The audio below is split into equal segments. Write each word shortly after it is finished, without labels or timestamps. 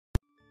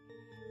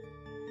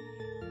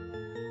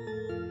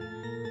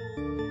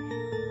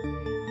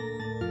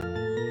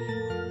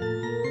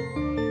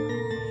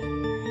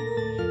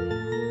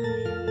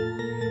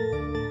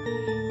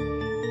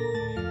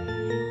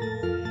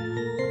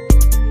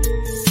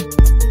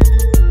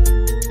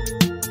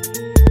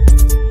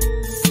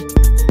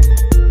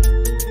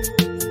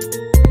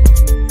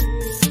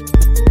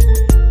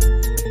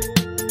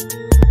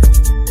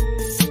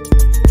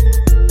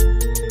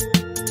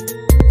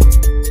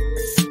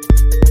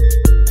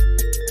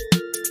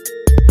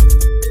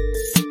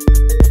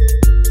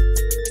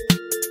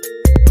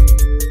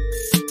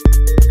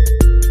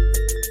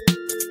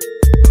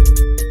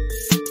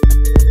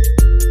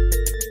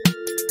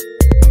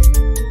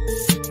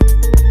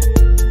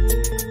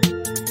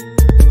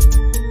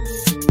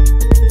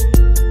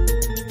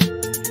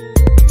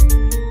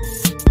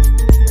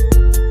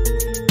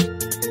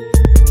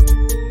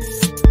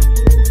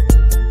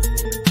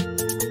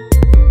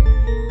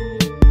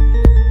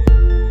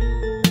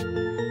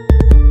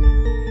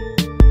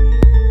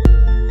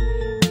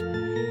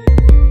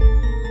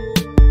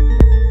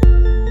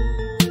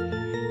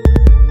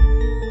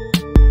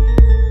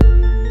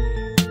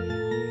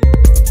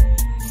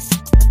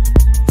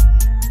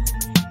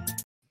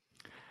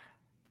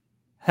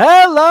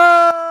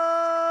Hello,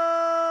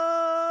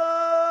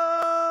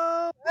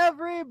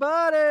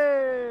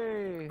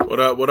 everybody. What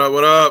up, what up,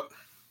 what up?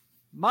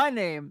 My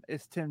name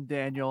is Tim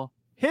Daniel.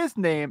 His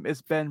name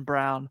is Ben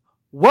Brown.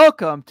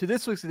 Welcome to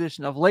this week's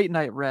edition of Late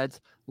Night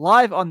Reds,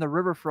 live on the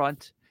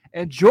Riverfront.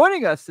 And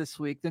joining us this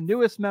week, the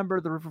newest member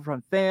of the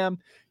Riverfront fam.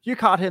 You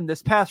caught him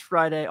this past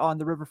Friday on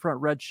the Riverfront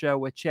Red Show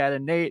with Chad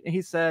and Nate, and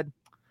he said,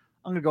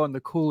 I'm going to go on the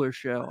cooler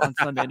show on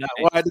Sunday night.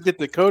 Well, I had to get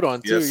the coat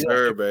on, too. Yes,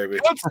 sir, baby.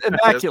 It's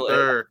immaculate. Yes,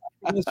 sir.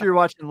 Unless you're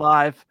watching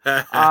live,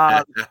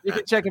 you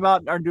can check him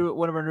out.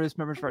 One of our newest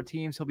members of our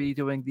teams. He'll be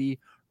doing the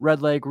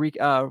Red Leg.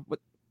 I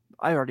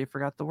already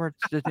forgot the word.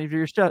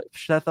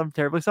 Seth, I'm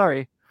terribly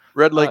sorry.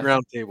 Red Leg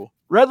Roundtable.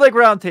 Red Leg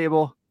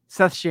Roundtable.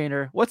 Seth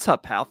Shaner. What's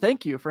up, pal?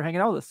 Thank you for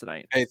hanging out with us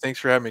tonight. Hey, thanks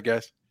for having me,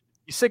 guys.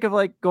 You sick of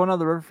going on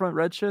the Riverfront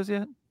Red shows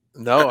yet?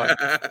 No,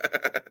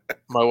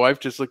 my wife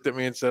just looked at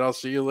me and said, "I'll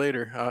see you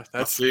later."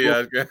 That's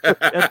cool.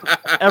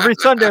 Every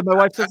Sunday, my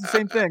wife says the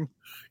same thing.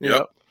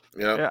 Yep.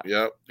 No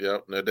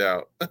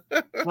doubt.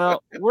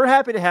 Well, we're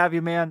happy to have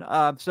you, man.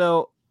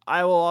 So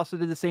I will also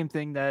do the same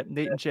thing that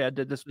Nate and Chad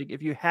did this week.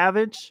 If you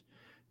haven't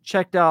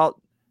checked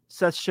out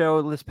Seth's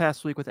show this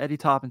past week with Eddie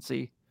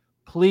Toppensee,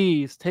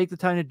 please take the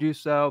time to do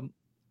so.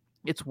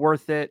 It's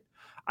worth it.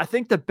 I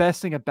think the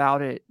best thing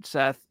about it,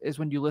 Seth, is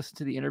when you listen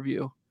to the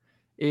interview,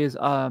 is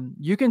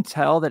you can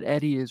tell that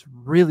Eddie is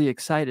really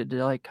excited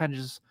to kind of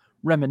just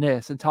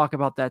reminisce and talk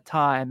about that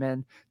time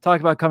and talk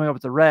about coming up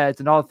with the Reds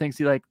and all the things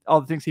he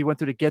went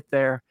through to get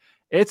there.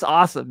 It's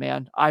awesome,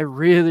 man. I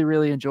really,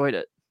 really enjoyed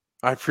it.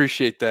 I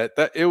appreciate that.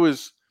 It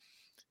was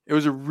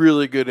a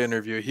really good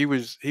interview. He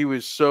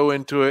was so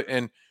into it.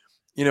 And,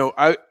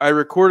 I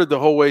recorded the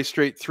whole way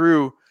straight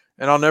through,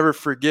 and I'll never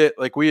forget,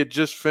 we had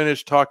just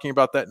finished talking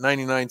about that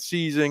 99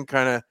 season,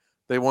 kind of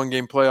the one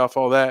game playoff,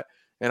 all that.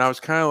 And I was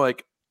kind of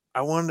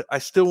I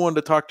still wanted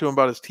to talk to him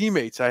about his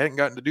teammates. I hadn't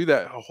gotten to do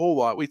that a whole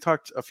lot. We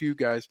talked to a few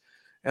guys,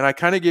 and I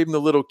kind of gave him the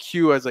little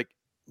cue. I was like,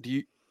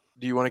 do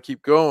you want to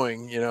keep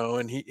going?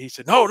 And he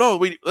said, no,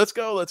 let's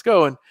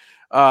go. And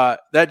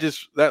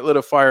that lit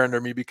a fire under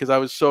me because I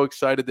was so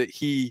excited that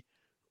he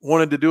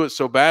wanted to do it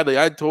so badly.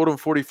 I told him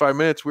 45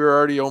 minutes. We were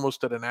already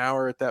almost at an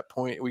hour at that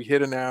point. We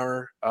hit an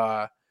hour.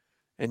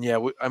 And yeah,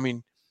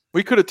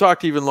 we could have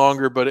talked even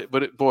longer, but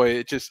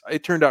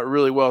it turned out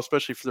really well,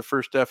 especially for the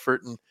first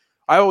effort. And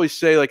I always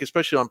say,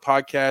 especially on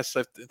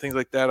podcasts, things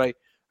like that, I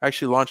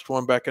actually launched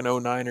one back in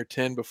 09 or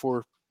 10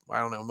 before,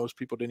 I don't know, most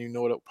people didn't even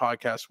know what a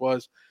podcast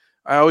was.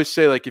 I always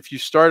say, if you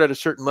start at a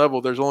certain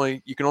level,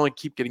 you can only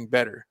keep getting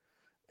better.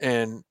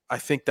 And I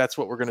think that's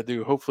what we're going to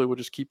do. Hopefully we'll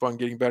just keep on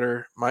getting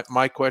better.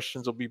 My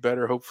questions will be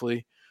better,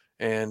 hopefully.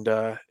 And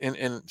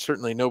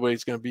certainly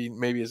nobody's going to be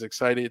maybe as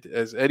excited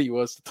as Eddie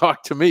was to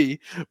talk to me,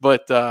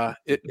 but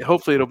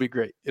hopefully it'll be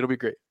great. It'll be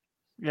great.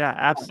 Yeah,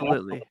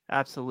 absolutely.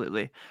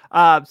 Absolutely.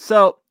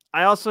 So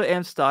I also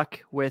am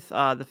stuck with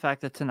the fact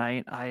that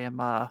tonight I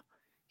am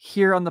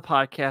here on the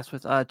podcast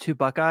with two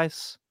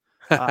Buckeyes.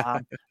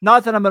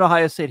 Not that I'm an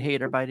Ohio State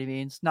hater by any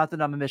means, not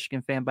that I'm a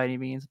Michigan fan by any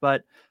means,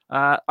 but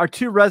our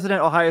two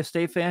resident Ohio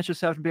State fans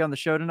just happen to be on the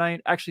show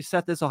tonight. Actually,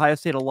 Seth is Ohio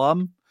State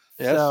alum.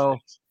 Yes. So,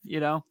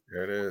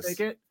 there it is. take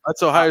it.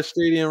 That's Ohio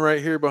Stadium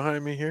right here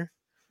behind me here.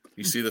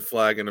 You see the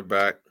flag in the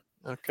back.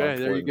 Okay,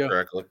 there you go.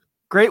 Correctly.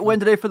 Great win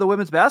today for the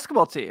women's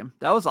basketball team.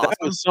 That was awesome.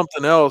 That was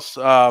something else.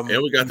 And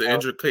we got the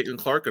injured Caitlin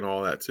Clark and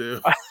all that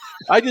too.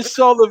 I just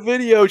saw the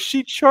video.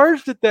 She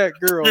charged at that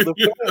girl.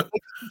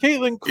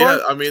 Caitlin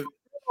Clark. Yeah,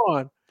 come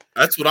on.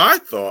 That's what I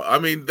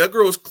thought. That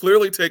girl was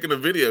clearly taking a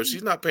video.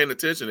 She's not paying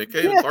attention. And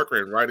Caitlin Clark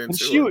ran right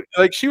into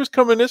her. She was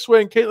coming this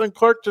way, and Caitlin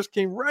Clark just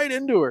came right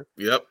into her.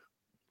 Yep.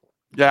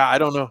 Yeah, I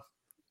don't know.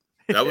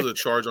 That was a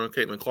charge on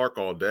Caitlin Clark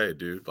all day,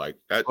 dude. That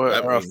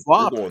means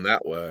flop. We're going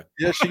that way.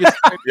 Yeah,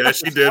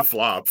 she did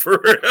flop.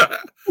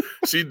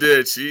 She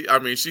did. She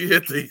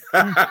hit she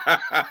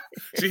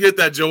hit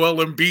that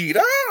Joel Embiid.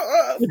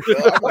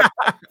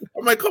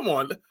 I'm like, come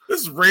on.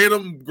 This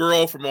random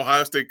girl from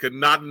Ohio State could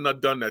not have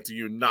done that to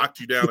you,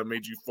 knocked you down, and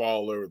made you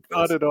fall over the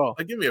place. Not at all.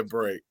 Give me a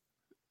break.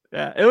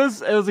 Yeah, it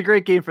was a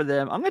great game for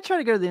them. I'm gonna try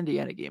to go to the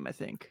Indiana game, I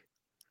think.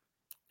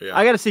 Yeah.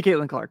 I got to see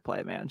Caitlin Clark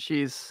play, man.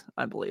 She's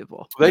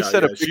unbelievable. They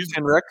set a Big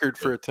Ten record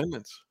for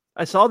attendance.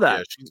 I saw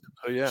that.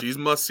 She's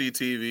must-see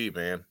TV,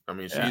 man.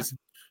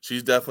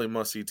 She's definitely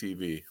must-see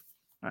TV.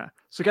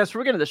 So, guys, before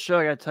we get into the show,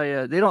 I got to tell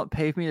you, they don't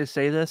pay me to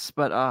say this,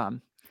 but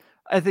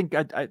I think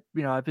I've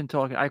been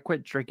talking. I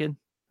quit drinking.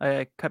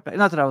 I cut back.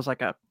 Not that I was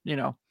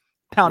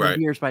pounding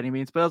beers by any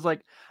means, but I was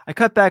I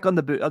cut back on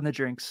the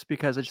drinks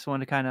because I just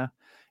wanted to kind of,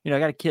 I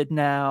got a kid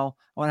now.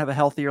 I want to have a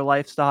healthier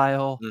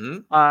lifestyle.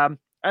 Mm-hmm.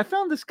 I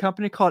found this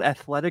company called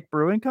Athletic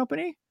Brewing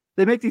Company.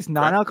 They make these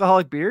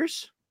non-alcoholic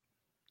beers.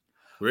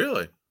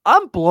 Really?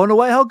 I'm blown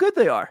away how good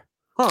they are.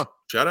 Huh.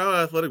 Shout out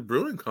Athletic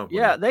Brewing Company.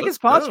 Yeah, they can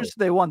sponsor us if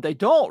they want. They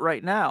don't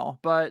right now,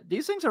 but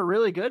these things are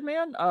really good,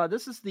 man.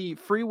 This is the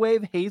Free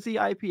Wave Hazy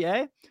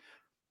IPA.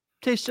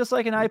 Tastes just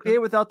like an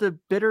IPA without the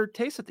bitter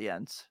taste at the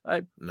ends.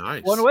 I'm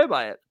blown away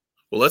by it.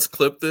 Well, let's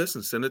clip this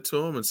and send it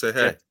to them and say,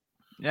 hey,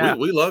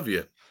 we love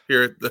you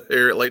here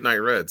at Late Night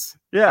Reds.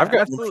 Yeah, I've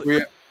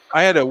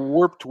I had a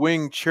Warped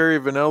Wing cherry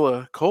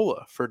vanilla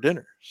cola for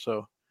dinner.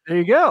 So There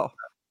you go.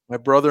 my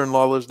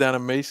brother-in-law lives down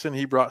in Mason.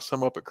 He brought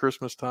some up at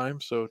Christmas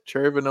time. So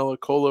cherry vanilla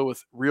cola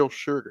with real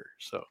sugar.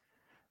 So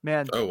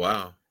Man. Oh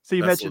wow. So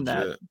you That's mentioned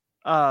legit.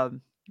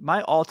 that.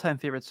 My all-time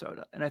favorite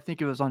soda, and I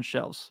think it was on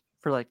shelves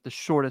for like the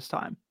shortest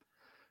time,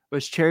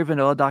 was cherry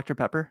vanilla Dr.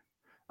 Pepper.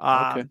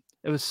 Okay.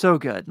 It was so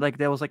good. Like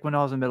that was like when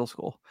I was in middle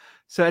school.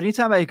 So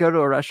anytime I go to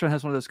a restaurant that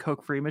has one of those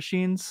Coke free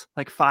machines,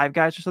 like Five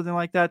Guys or something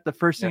like that, the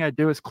first thing I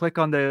do is click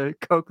on the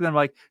Coke. Then I'm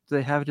like, do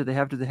they have it? Do they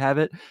have it? Do they have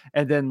it?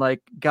 And then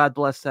like, God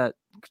bless that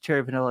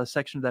cherry vanilla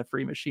section of that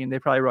free machine. They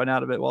probably run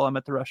out of it while I'm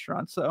at the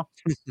restaurant. So,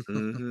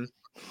 Mm-hmm.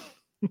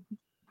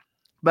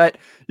 but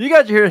you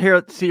guys are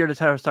here to hear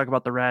us talk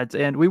about the Reds,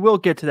 and we will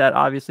get to that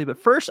obviously. But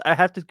first, I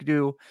have to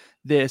do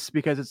this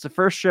because it's the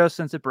first show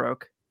since it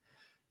broke.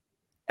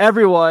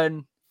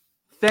 Everyone,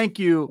 thank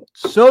you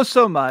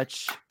so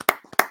much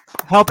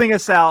helping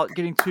us out,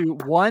 getting to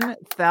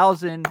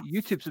 1,000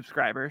 YouTube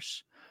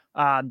subscribers.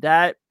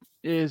 That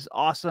is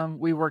awesome.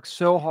 We worked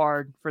so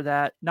hard for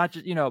that, not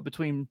just,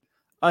 between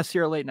us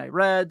here at Late Night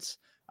Reds,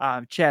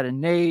 Chad and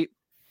Nate,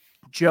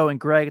 Joe and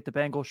Greg at the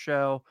Bengals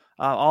show,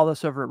 all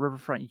this over at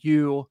Riverfront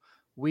U.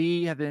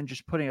 We have been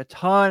just putting a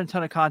ton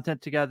of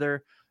content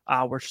together.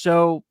 We're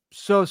so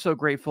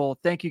grateful.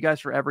 Thank you guys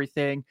for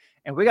everything.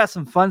 And we got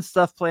some fun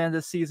stuff planned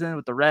this season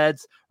with the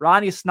Reds.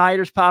 Ronnie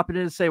Snyder's popping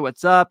in to say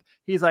what's up.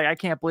 He's like, I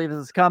can't believe this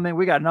is coming.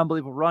 We got an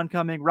unbelievable run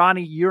coming.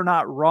 Ronnie, you're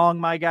not wrong,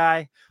 my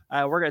guy.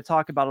 We're going to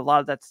talk about a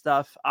lot of that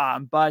stuff.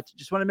 But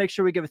just want to make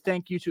sure we give a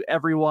thank you to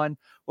everyone,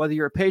 whether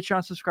you're a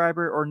Patreon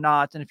subscriber or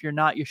not. And if you're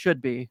not, you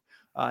should be.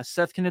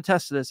 Seth can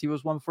attest to this. He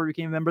was one before he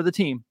became a member of the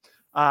team.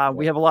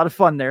 We have a lot of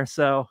fun there.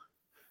 So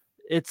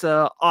it's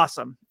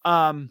awesome.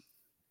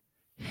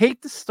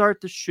 Hate to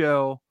start the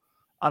show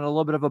on a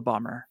little bit of a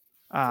bummer.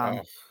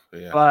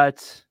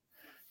 But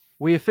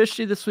we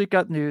officially this week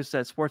got news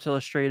that Sports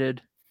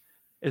Illustrated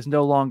is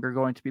no longer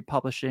going to be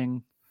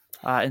publishing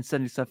and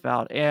sending stuff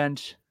out. And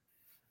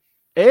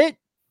Ben,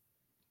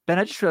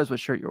 I just realized what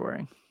shirt you're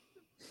wearing.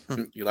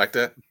 You like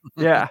that?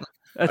 Yeah.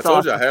 That's I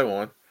told you I had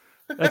one.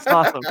 That's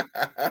awesome.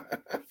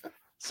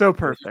 So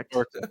perfect.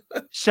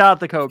 Shout out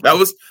to Cobra.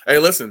 Hey,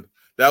 listen,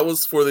 that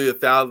was for the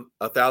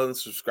 1,000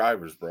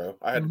 subscribers, bro.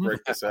 I had to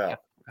break this out.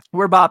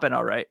 We're bopping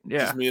all right. Yeah.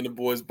 Just me and the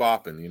boys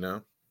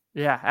bopping,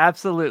 Yeah,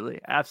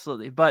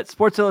 absolutely. But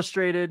Sports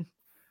Illustrated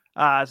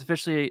is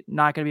officially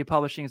not going to be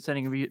publishing and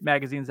sending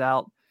magazines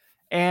out.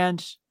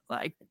 And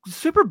like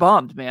super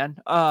bummed, man.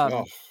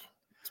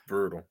 It's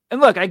brutal.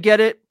 And look, I get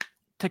it.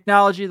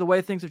 Technology, the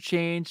way things have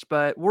changed,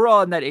 but we're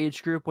all in that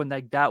age group when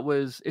like that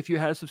was, if you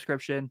had a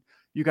subscription,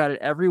 you got it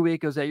every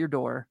week, it was at your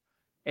door.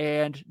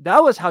 And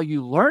that was how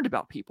you learned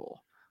about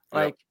people.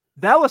 Like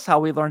that was how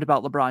we learned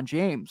about LeBron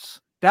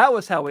James. That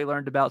was how we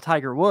learned about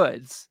Tiger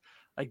Woods.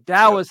 Like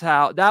that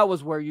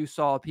was where you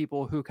saw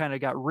people who kind of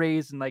got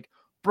raised and like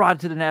brought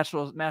to the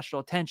national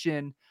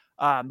attention.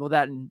 Well,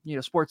 that and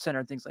Sports Center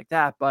and things like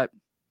that. But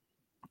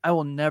I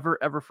will never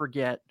ever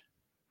forget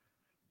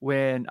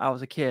when I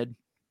was a kid.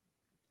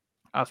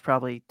 I was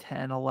probably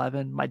 10,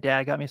 11. My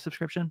dad got me a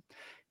subscription,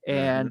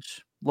 and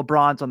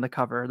LeBron's on the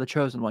cover, the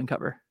Chosen One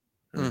cover.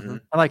 Mm-hmm.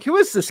 I'm like, who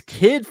is this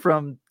kid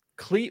from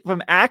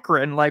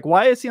Akron? Like,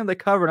 why is he on the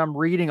cover? And I'm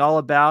reading all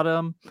about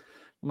him.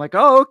 I'm like,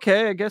 oh,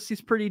 okay, I guess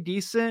he's pretty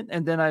decent.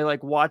 And then I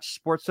like watch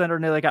Sports Center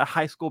and they like got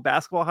high school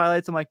basketball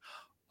highlights. I'm like,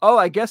 oh,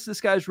 I guess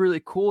this guy's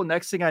really cool.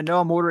 Next thing I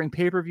know, I'm ordering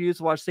pay-per-views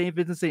to watch St.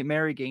 Vincent St.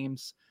 Mary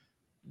games.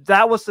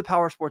 That was the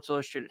power Sports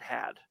Illustrated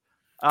had.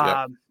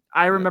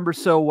 I remember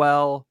so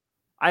well.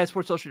 I had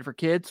Sports Illustrated for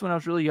Kids when I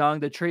was really young.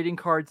 The trading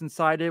cards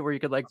inside it where you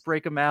could like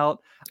break them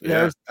out.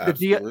 Yeah,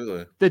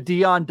 absolutely. The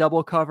Dion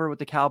double cover with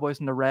the Cowboys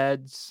and the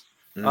Reds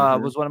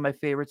was one of my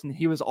favorites. And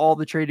he was all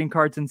the trading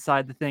cards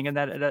inside the thing in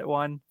that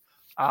one.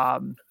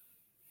 The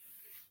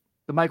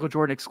Michael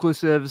Jordan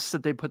exclusives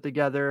that they put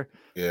together.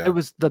 Yeah. It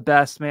was the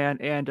best, man.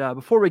 And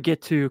before we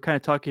get to kind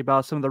of talking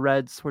about some of the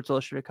Reds Sports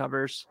Illustrated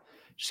covers,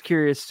 just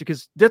curious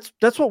because that's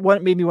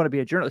what made me want to be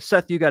a journalist.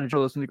 Seth, you got a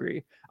journalism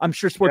degree. I'm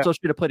sure Sports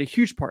Illustrated played a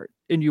huge part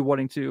in you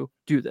wanting to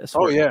do this.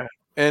 Oh yeah.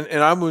 And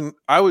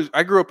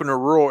I grew up in a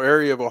rural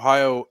area of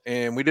Ohio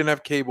and we didn't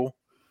have cable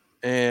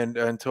and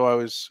until I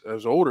was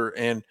older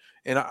and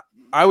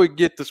I would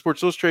get the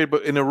Sports Illustrated,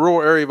 but in a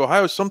rural area of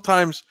Ohio,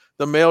 sometimes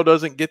the mail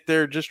doesn't get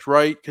there just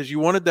right because you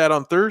wanted that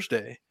on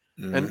Thursday.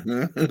 And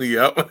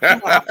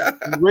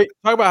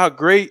talk about how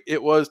great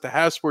it was to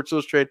have Sports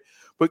Illustrated,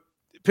 but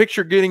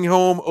picture getting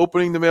home,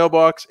 opening the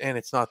mailbox, and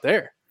it's not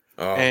there.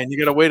 And you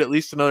got to wait at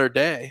least another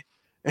day.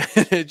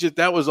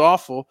 That was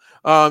awful.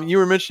 You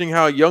were mentioning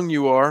how young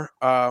you are.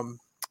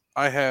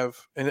 I have,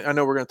 and I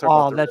know we're going to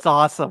talk about that's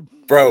awesome.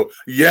 Bro,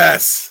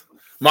 yes.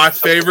 My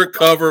favorite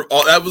cover.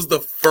 That was the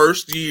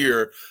first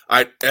year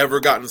I'd ever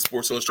gotten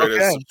Sports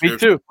Illustrated. Okay, me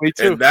too.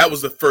 And that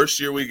was the first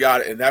year we got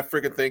it. And that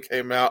freaking thing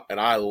came out, and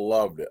I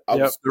loved it. I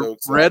was so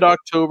excited. Red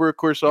October, of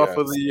course, off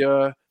of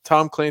the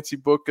Tom Clancy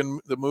book and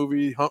the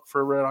movie Hunt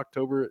for Red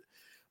October.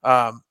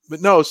 But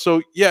no,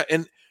 so yeah,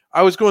 and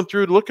I was going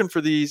through looking for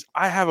these.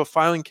 I have a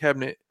filing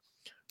cabinet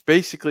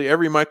basically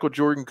every Michael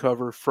Jordan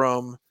cover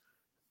from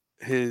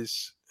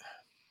his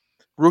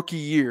rookie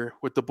year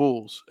with the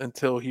Bulls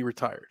until he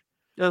retired.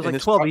 It was And like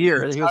it's 12 a got year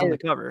the that he was on the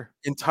cover.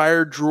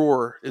 entire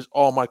drawer is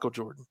all Michael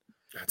Jordan.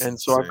 That's And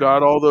so I've got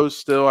insane. all those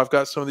still. I've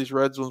got some of these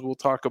Reds ones we'll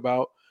talk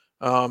about.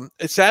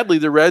 Sadly,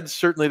 the Reds,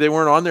 certainly they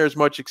weren't on there as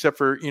much, except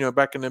for,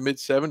 back in the mid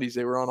 70s,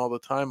 they were on all the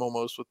time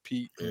almost with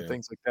Pete and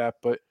things like that.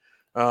 But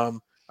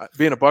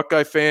being a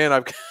Buckeye fan,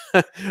 I've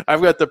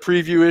got the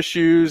preview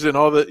issues and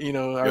all that.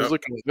 I was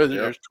looking at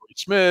there's Troy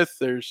Smith,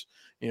 there's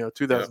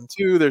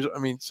 2002, there's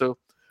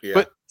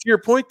But to your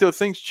point though,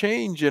 things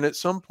change, and at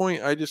some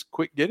point I just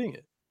quit getting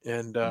it,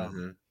 and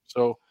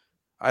so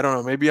I don't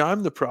know, maybe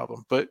I'm the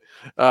problem, but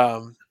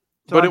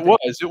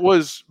it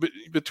was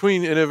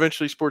between, and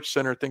eventually Sports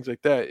Center, things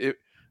like that.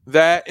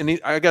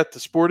 I got the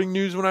sporting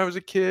news when I was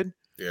a kid,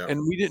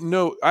 and we didn't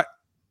know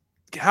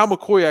how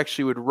McCoy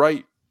actually would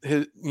write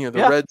his, the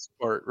Reds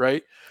part,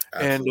 right?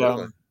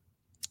 Absolutely. And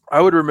I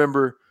would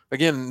remember,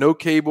 again, no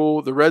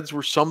cable. The Reds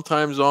were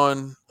sometimes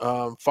on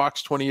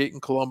Fox 28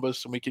 in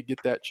Columbus, and we could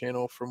get that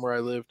channel from where I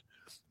lived.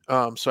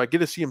 So I get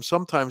to see them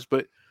sometimes,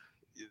 but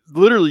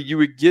literally you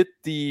would get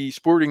the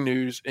sporting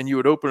news and you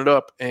would open it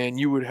up and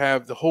you would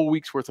have the whole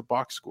week's worth of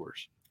box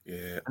scores.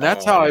 Yeah. And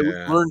that's how I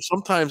learned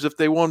sometimes if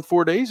they won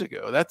 4 days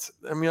ago.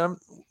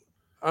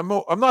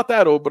 I'm not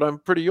that old, but I'm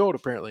pretty old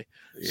apparently.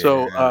 Yeah.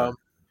 So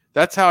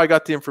that's how I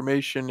got the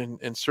information,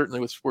 and certainly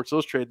with Sports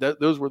Illustrated,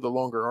 those were the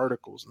longer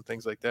articles and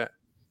things like that.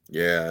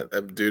 Yeah,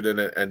 dude,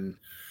 and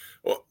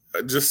well,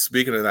 just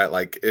speaking of that,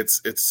 like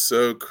it's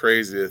so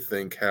crazy to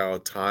think how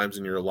times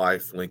in your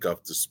life link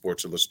up to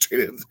Sports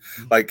Illustrated.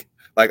 Like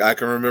I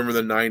can remember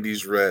the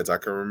 90s Reds. I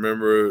can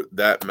remember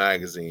that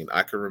magazine.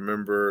 I can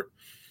remember,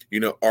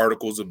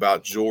 articles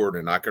about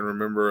Jordan. I can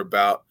remember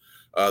about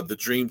the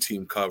Dream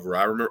Team cover.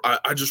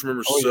 I just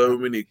remember so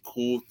many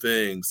cool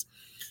things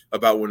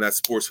about when that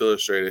Sports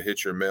Illustrated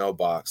hit your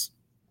mailbox.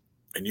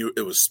 And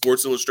it was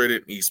Sports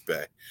Illustrated and East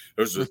Bay.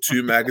 Those were the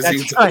two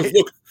magazines I was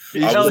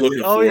looking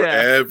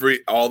for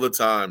all the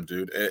time,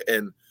 dude.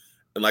 And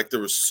like there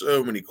were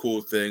so many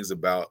cool things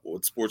about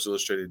what Sports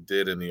Illustrated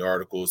did in the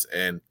articles,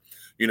 and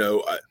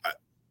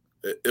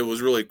it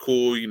was really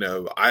cool.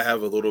 I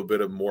have a little bit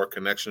of more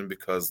connection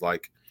because,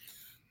 like,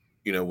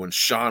 when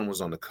Sean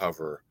was on the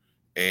cover,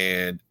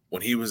 and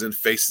when he was in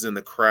Faces in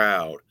the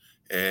Crowd,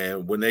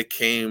 and when they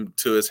came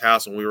to his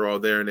house and we were all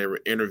there and they were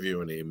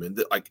interviewing him,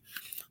 and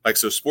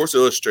so Sports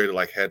Illustrated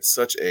had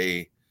such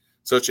a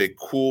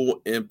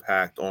cool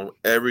impact on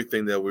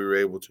everything that we were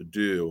able to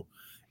do.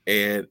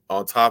 And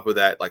on top of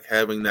that,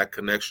 having that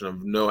connection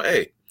of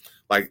hey,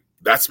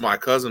 that's my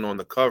cousin on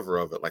the cover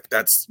of it.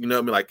 That's,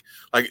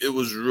 it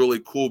was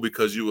really cool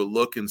because you would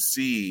look and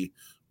see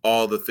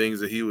all the things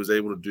that he was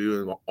able to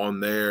do on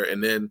there.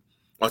 And then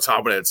on top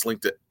of that, it's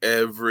linked to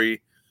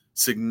every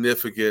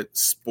significant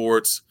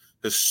sports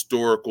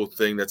historical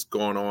thing that's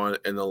gone on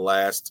in the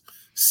last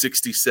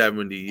 60,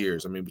 70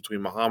 years. I mean,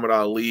 between Muhammad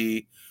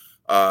Ali,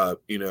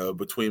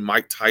 between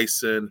Mike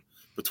Tyson,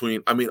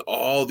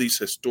 all these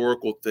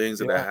historical things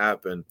that have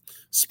happened,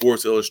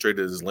 Sports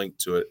Illustrated is linked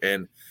to it.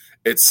 And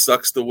it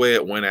sucks the way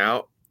it went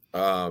out.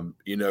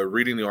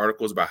 Reading the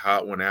articles about how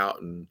it went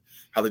out and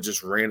how they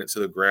just ran it to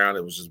the ground.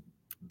 It was just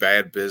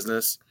bad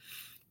business.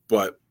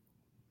 But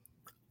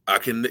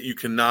you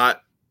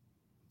cannot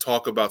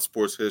talk about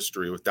sports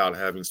history without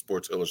having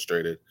Sports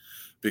Illustrated,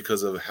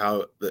 because of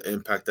how the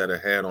impact that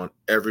it had on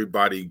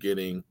everybody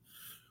getting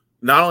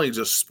not only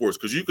just sports,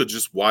 because you could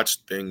just watch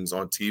things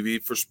on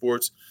TV for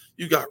sports.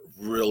 You got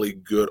really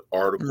good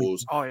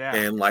articles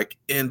and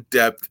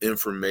in-depth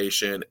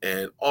information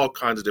and all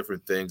kinds of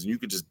different things. And you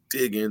could just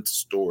dig into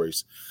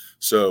stories.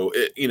 So,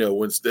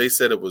 when they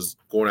said it was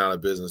going out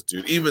of business,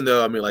 dude, even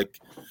though,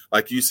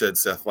 like you said,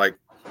 Seth, I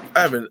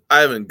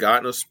haven't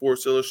gotten a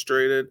Sports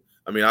Illustrated.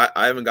 I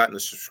haven't gotten a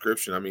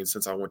subscription,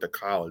 since I went to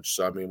college.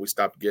 So, we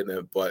stopped getting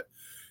it. But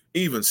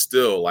even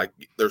still,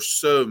 there's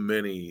so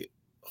many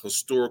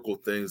historical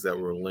things that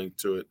were linked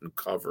to it and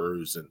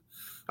covers. And,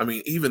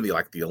 even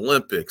the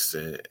Olympics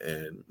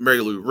and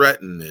Mary Lou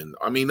Retton. And,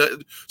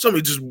 so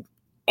many just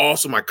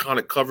awesome,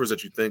 iconic covers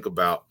that you think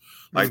about.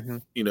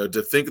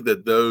 To think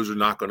that those are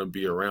not going to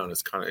be around,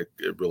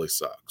 it really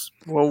sucks.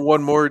 Well,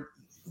 one more.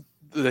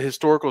 The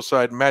historical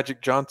side,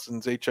 Magic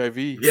Johnson's HIV.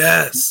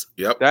 Yes.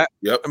 Yep.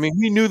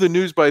 We knew the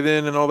news by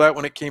then and all that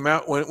when it came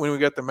out, when we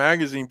got the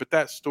magazine, but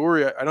that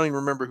story, I don't even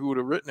remember who would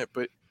have written it,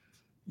 but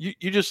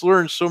you just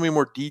learn so many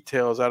more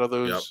details out of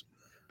those,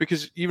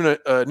 because even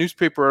a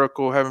newspaper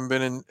article, having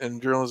been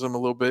in journalism a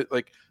little bit,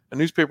 a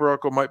newspaper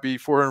article might be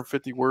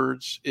 450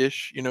 words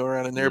ish,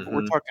 around in there, but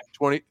we're talking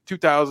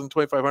 2,000,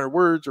 2,500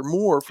 words or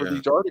more for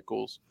these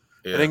articles.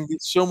 And they can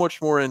get so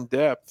much more in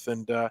depth.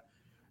 And,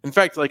 in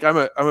fact, I'm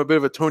a bit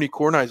of a Tony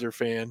Kornheiser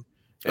fan,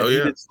 and he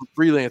did some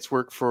freelance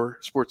work for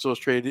Sports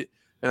Illustrated,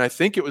 and I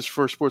think it was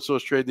for Sports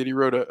Illustrated that he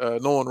wrote a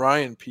Nolan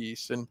Ryan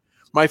piece. And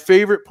my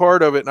favorite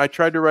part of it, and I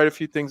tried to write a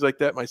few things like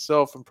that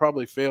myself and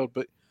probably failed,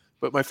 but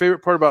my favorite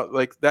part about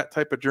that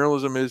type of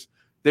journalism is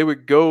they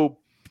would go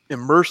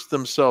immerse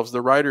themselves,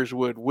 the writers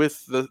would,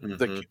 with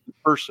the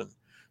person.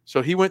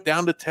 So he went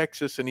down to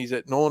Texas and he's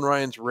at Nolan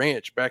Ryan's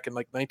ranch back in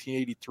like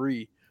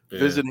 1983,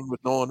 visiting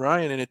with Nolan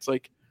Ryan. And it's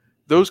like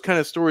those kind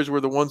of stories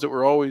were the ones that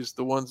were always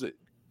the ones that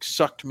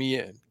sucked me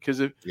in. Because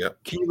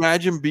can you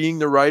imagine being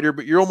the writer,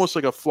 but you're almost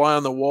like a fly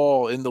on the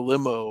wall in the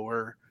limo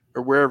or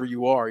wherever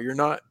you are. You're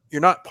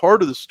not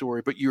part of the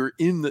story, but you're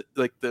in the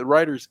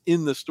writer's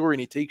in the story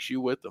and he takes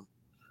you with them.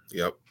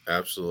 Yep,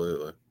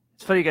 absolutely.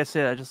 It's funny you guys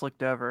say that. I just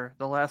looked over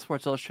the last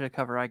Sports Illustrated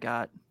cover I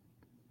got.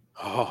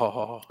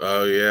 Oh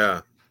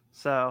yeah.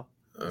 So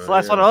it's the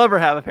last one I'll ever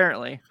have,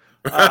 apparently.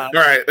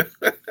 Right.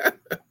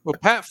 Well,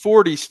 Pat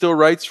Forty still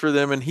writes for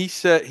them, and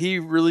he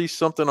released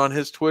something on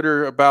his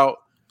Twitter about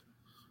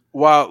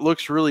while it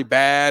looks really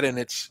bad, and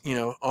it's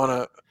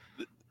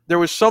there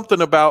was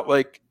something about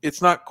like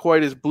it's not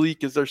quite as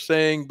bleak as they're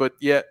saying, but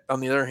yet on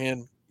the other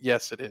hand,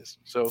 yes, it is.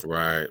 So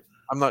right.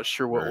 I'm not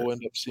sure what we'll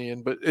end up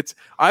seeing, but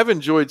I've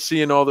enjoyed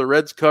seeing all the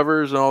Reds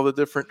covers and all the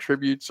different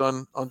tributes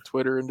on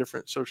Twitter and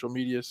different social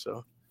media.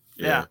 So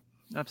yeah,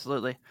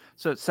 absolutely.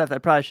 So Seth, I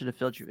probably should have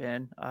filled you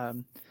in.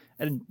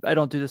 And I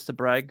don't do this to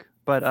brag,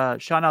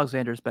 but Sean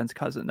Alexander is Ben's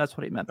cousin. That's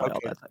what he meant by all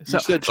that. So,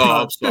 you said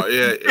I'm sorry.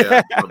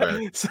 Yeah. My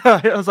bad. So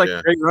I was like,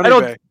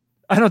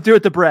 I don't do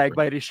it to brag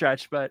by any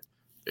stretch, but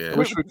I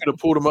wish we could have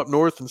pulled him up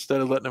north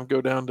instead of letting him go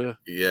down to.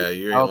 Yeah,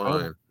 you ain't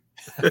lying.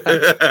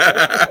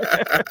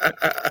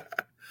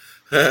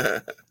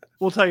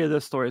 We'll tell you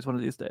those stories one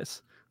of these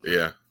days.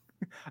 Yeah.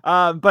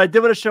 But I did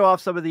want to show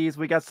off some of these.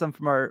 We got some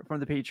from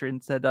the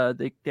patrons that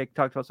they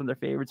talked about some of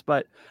their favorites,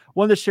 but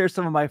wanted to share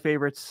some of my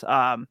favorites.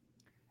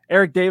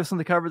 Eric Davis on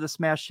the cover of the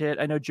smash hit.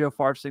 I know Joe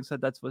Farfsing said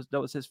that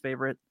was his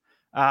favorite.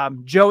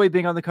 Joey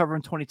being on the cover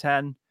in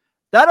 2010.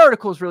 That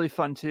article is really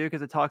fun too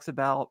because it talks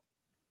about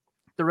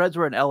the Reds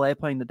were in LA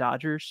playing the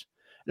Dodgers.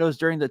 It was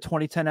during the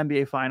 2010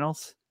 NBA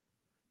Finals.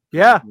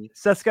 Yeah,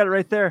 Seth's got it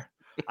right there.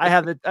 I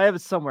have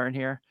it somewhere in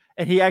here.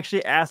 And he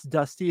actually asked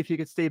Dusty if he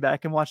could stay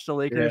back and watch the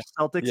Lakers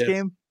Celtics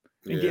game.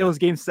 It was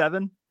Game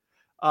 7.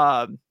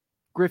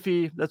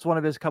 Griffey, that's one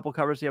of his couple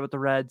covers he had with the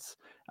Reds.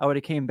 When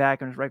he came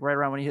back and was right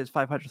around when he hit his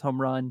 500th home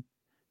run.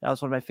 That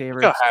was one of my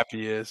favorites. Look how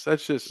happy he is.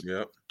 That's just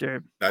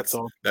dude. That's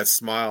that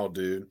smile,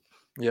 dude.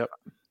 Yep.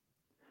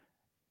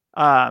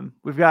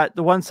 We've got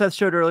the one Seth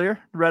showed earlier,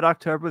 Red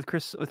October with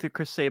Chris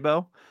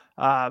Sabo.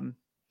 I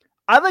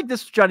like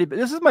this Johnny.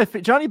 This is my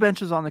Johnny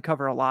Bench is on the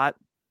cover a lot.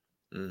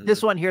 Mm-hmm.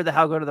 This one here, the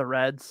How Go to the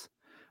Reds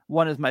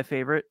one is my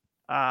favorite.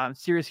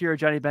 Series hero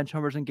Johnny Bench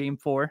homers in Game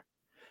 4,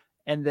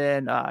 and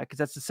then because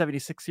that's the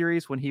 76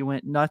 series when he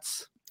went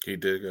nuts. He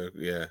did go,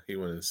 he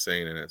went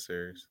insane in that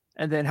series.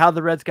 And then How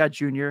the Reds Got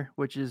Junior,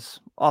 which is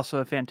also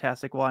a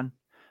fantastic one.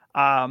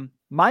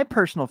 My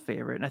personal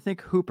favorite, and I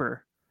think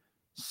Hooper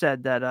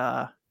said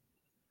that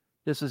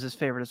this was his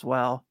favorite as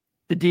well.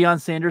 The Deion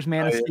Sanders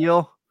Man of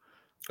Steel.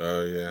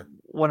 Oh yeah,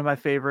 one of my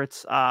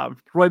favorites.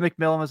 Roy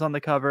McMillan was on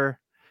the cover,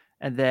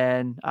 and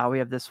then we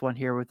have this one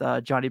here with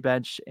Johnny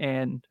Bench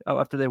and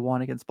after they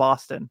won against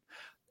Boston.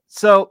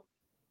 So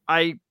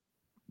I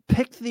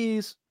picked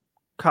these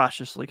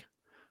cautiously.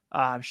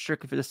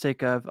 Strictly for the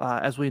sake of,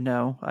 as we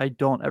know, I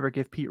don't ever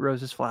give Pete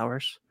Rose his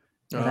flowers,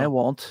 and I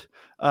won't.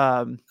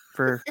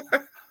 For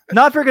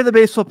not for the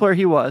baseball player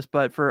he was,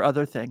 but for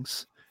other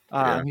things.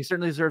 He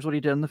certainly deserves what he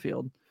did in the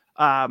field.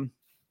 And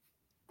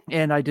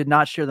I did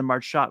not share the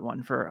March Shot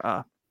one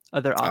for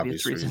other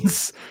obvious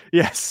reasons.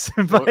 Yes,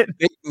 but well,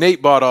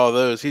 Nate bought all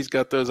those. He's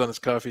got those on his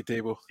coffee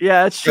table.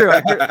 Yeah, that's true.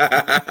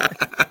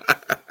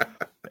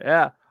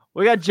 Yeah,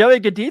 we got Joey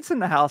Gaditz in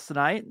the house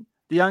tonight.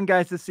 The young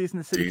guys this season,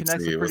 the City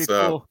Connects are pretty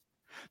cool. Up?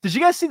 Did you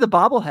guys see the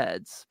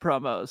bobbleheads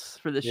promos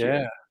for this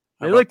year?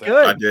 They look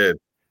good. I did.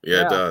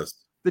 Yeah, it does.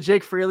 The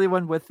Jake Fraley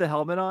one with the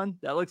helmet on,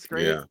 that looks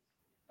great. Yeah.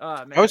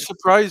 Man. I was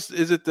surprised.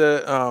 Is it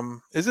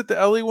the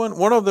Elly one?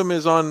 One of them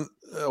is on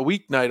a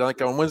weeknight,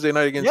 like on Wednesday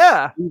night against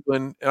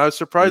Cleveland, and I was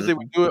surprised they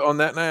would do it on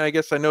that night. I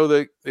guess I know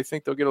they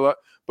think they'll get a lot,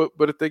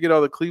 but if they get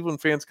all the Cleveland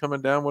fans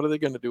coming down, what are they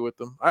going to do with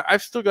them?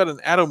 I've still got an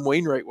Adam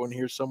Wainwright one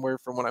here somewhere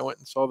from when I went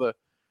and saw the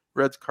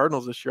Reds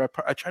Cardinals this year.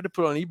 I tried to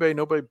put it on eBay,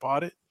 nobody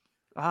bought it.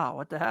 Wow,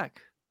 what the heck?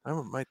 I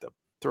might have to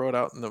throw it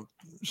out in the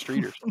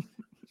street or something.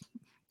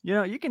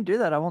 You can do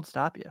that. I won't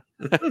stop you.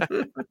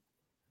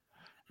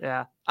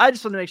 Yeah, I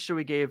just want to make sure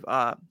we gave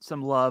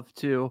some love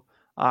to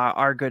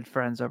our good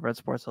friends over at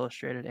Sports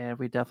Illustrated, and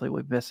we definitely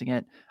will be missing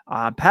it.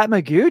 Pat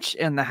Magooch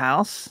in the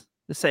house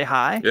to say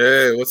hi.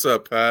 Hey, what's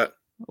up, Pat?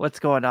 What's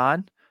going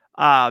on,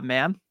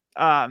 man?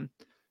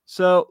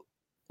 So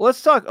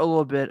let's talk a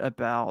little bit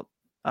about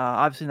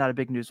obviously not a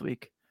big news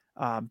week,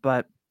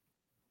 but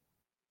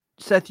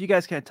Seth, you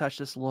guys kind of touched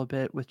this a little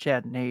bit with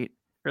Chad and Nate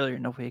earlier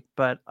in the week,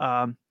 but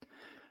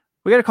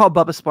we got to call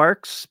Bubba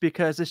Sparks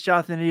because this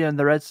Jonathan India and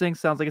the Reds thing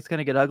sounds like it's going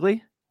to get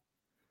ugly.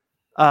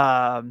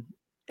 And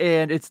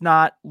it's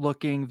not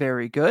looking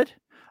very good.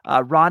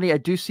 Ronnie, I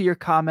do see your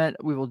comment.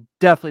 We will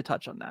definitely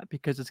touch on that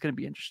because it's going to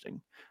be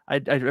interesting. I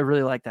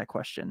really like that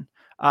question.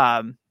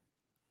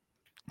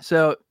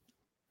 So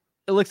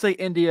it looks like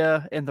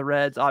India and the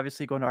Reds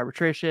obviously going to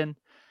arbitration.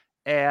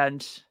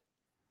 And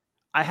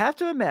I have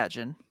to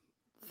imagine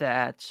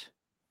that,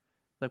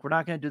 like, we're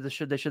not going to do the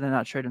should they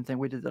not trade him thing.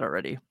 We did that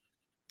already.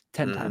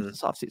 10 times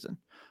this offseason.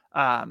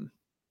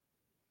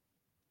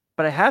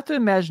 But I have to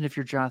imagine if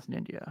you're Jonathan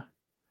India,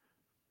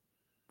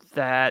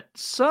 that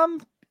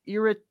some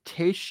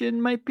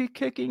irritation might be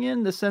kicking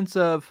in the sense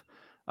of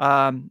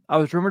I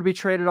was rumored to be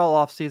traded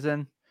all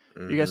offseason.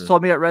 You guys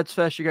told me at Reds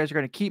Fest you guys are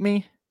going to keep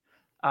me.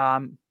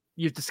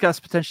 You've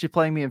discussed potentially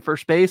playing me in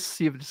first base.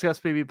 You've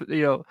discussed maybe,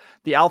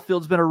 the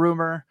outfield's been a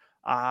rumor.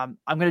 I'm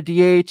going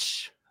to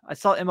DH. I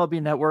saw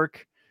MLB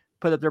Network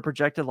put up their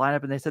projected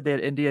lineup, and they said they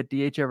had India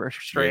DH over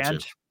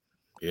Strand.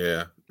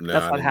 Yeah, no,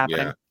 that's not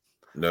happening. Yeah,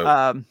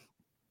 no.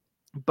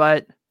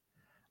 But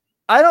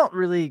I don't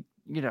really,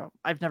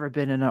 I've never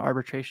been in an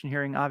arbitration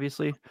hearing.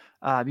 Obviously,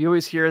 you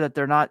always hear that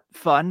they're not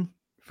fun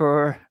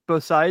for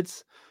both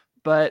sides,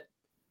 but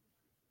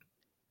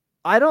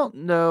I don't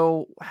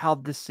know how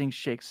this thing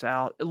shakes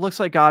out. It looks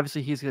like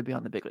obviously he's going to be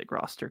on the big league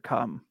roster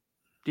come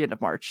the end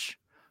of March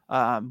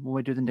when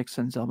we do the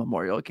Nixon Zell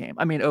Memorial game.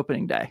 I mean,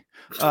 opening day.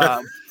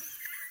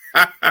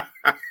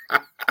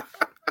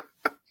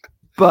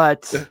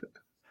 But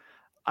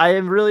I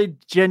am really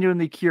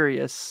genuinely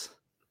curious.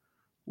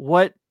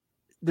 What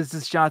does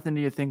this Jonathan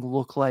India thing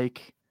look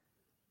like?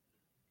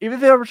 Even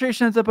if the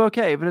arbitration ends up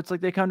okay, but it's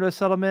like they come to a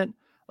settlement.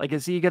 Like,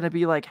 is he going to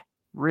be like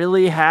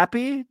really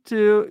happy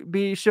to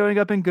be showing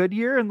up in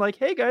Goodyear and like,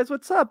 hey guys,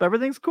 what's up?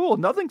 Everything's cool.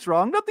 Nothing's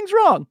wrong. Nothing's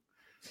wrong.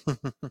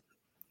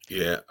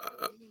 Yeah.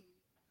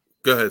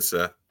 Go ahead,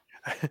 Seth.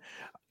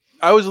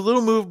 I was a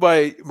little moved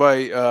by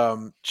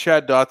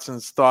Chad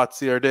Dotson's thoughts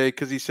the other day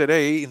because he said,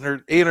 hey,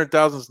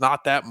 800,000 is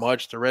not that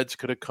much. The Reds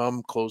could have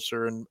come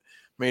closer and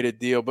made a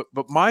deal.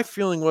 But my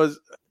feeling was,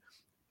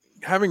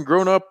 having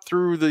grown up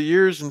through the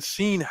years and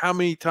seen how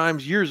many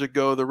times years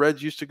ago the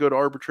Reds used to go to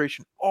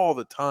arbitration all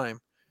the time.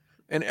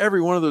 And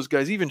every one of those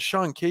guys, even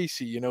Sean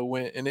Casey,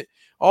 went, and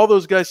all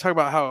those guys talk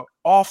about how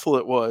awful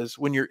it was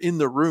when you're in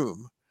the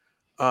room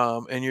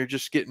and you're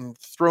just getting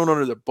thrown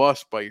under the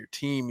bus by your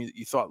team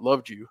you thought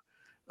loved you.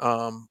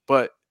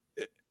 But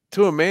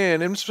to a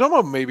man, and some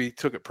of them maybe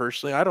took it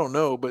personally, I don't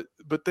know, but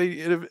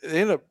they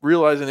end up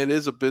realizing it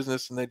is a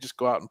business and they just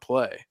go out and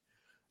play.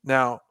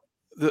 Now,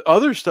 the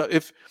other stuff,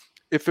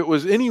 if it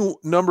was any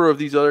number of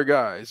these other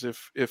guys,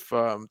 if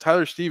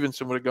Tyler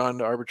Stevenson would have gone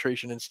to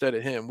arbitration instead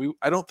of him,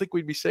 I don't think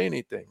we'd be saying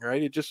anything,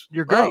 right? It just,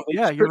 you're right.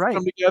 Yeah, you're right.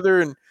 Come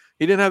together, and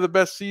he didn't have the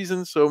best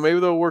season, so maybe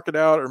they'll work it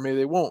out, or maybe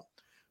they won't.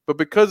 But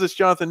because it's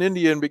Jonathan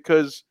India, and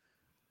because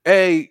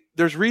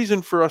there's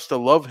reason for us to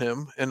love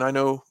him, and I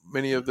know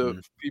many of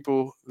the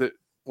people that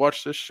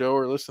watch this show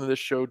or listen to this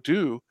show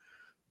do.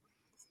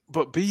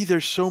 But B,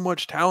 there's so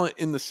much talent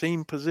in the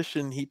same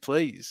position he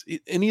plays,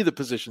 any of the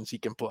positions he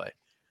can play,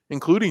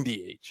 including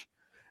DH.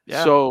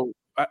 Yeah. So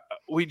I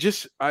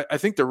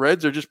think the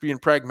Reds are just being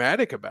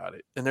pragmatic about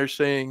it. And they're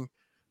saying,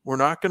 we're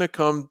not going to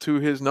come to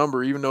his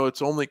number, even though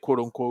it's only, quote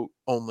unquote,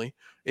 only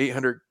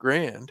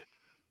 $800,000,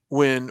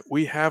 when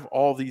we have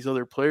all these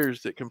other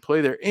players that can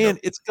play there. And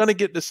it's going to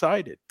get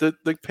decided. The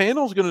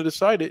panel's going to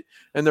decide it.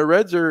 And the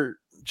Reds are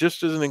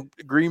just as an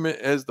agreement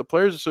as the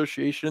Players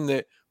Association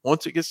that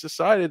once it gets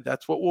decided,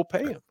 that's what we'll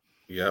pay him.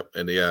 Yep.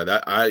 And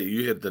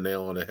you hit the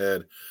nail on the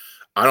head.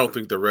 I don't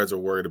think the Reds are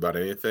worried about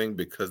anything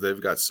because they've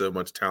got so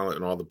much talent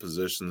in all the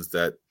positions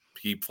that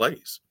he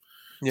plays.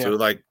 Yeah. So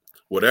like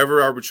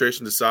whatever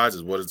arbitration decides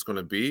is what it's going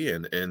to be.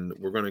 And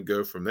we're going to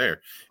go from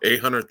there.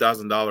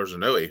 $800,000 or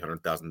no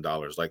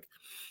 $800,000. Like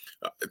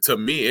to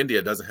me,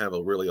 India doesn't have a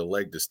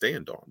leg to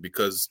stand on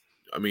because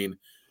I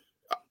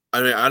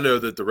know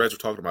that the Reds are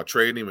talking about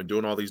trading him and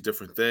doing all these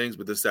different things,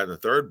 but this, that, and the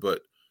third,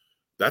 but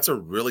that's a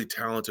really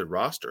talented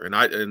roster. And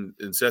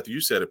Seth, you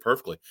said it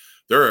perfectly.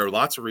 There are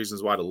lots of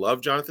reasons why to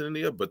love Jonathan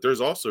India, but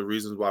there's also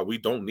reasons why we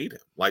don't need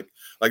him. Like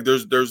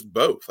there's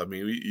both. I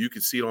mean, you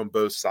can see it on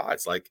both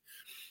sides. Like,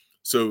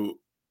 so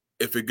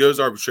if it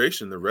goes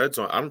arbitration, I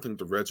don't think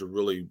the Reds are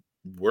really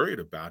worried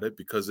about it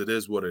because it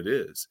is what it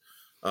is.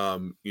 I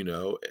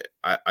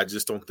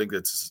just don't think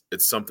it's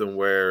something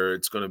where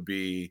it's going to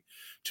be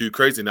too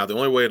crazy. Now, the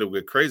only way it'll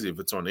get crazy if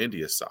it's on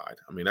India's side.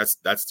 I mean,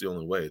 that's the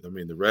only way. I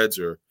mean, the Reds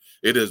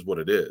it is what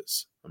it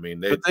is. I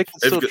mean, but they can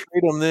still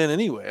trade him then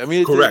anyway. I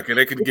mean, correct, and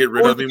they can get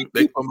rid of him.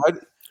 They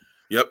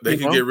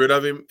can get rid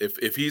of him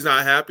if he's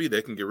not happy.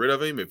 They can get rid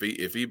of him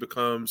if he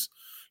becomes,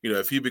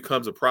 if he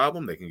becomes a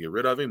problem. They can get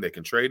rid of him. They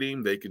can trade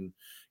him. They can,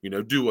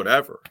 do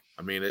whatever.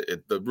 I mean, he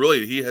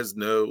really has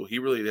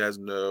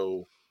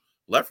no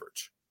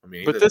leverage. I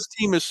mean, but this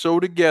team is so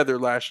together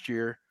last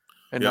year,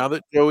 and now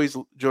that Joey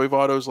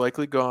Votto's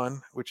likely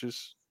gone, which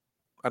is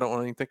I don't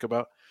want to even think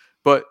about,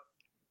 but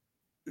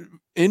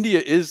India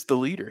is the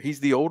leader. He's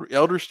the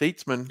elder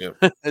statesman,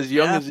 as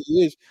young as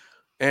he is,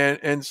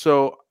 and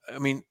so I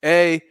mean,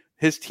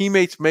 his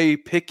teammates may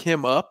pick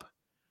him up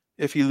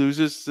if he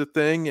loses the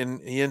thing and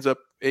he ends up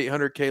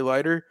 $800K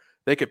lighter.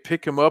 They could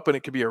pick him up, and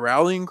it could be a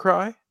rallying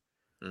cry,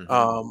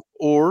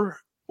 or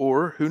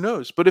who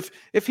knows? But if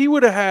he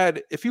would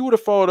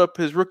have followed up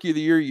his Rookie of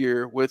the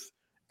Year with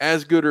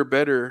as good or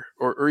better,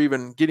 or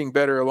even getting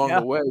better along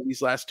the way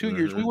these last 2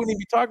 years, we wouldn't even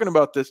be talking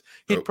about this.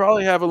 He'd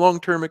probably have a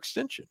long-term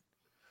extension.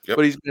 Yep.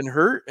 But he's been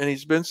hurt and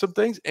he's been some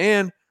things.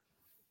 And,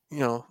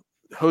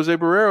 Jose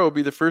Barrero will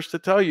be the first to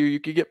tell you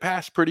could get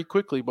passed pretty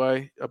quickly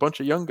by a bunch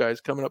of young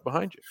guys coming up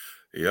behind you.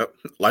 Yep.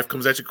 Life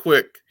comes at you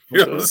quick.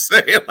 You know what I'm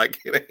saying? Like,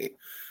 it ain't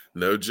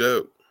no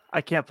joke.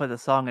 I can't play the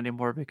song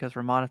anymore because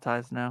we're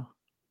monetized now.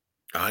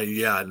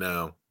 Yeah, I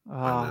know. Oh,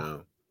 I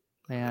know.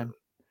 Man.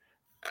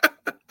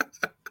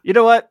 You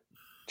know what?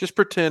 Just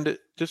pretend it.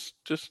 Just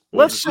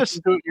let's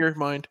just do it in your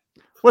mind.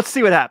 Let's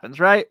see what happens,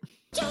 right?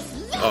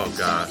 Oh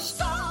gosh.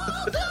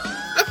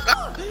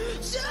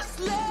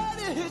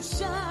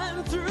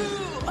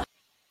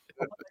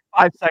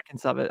 5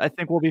 seconds of it. I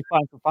think we'll be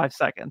fine for 5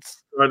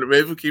 seconds. Maybe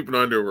if we keep it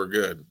under, we're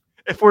good.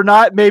 If we're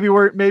not, maybe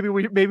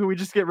we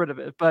just get rid of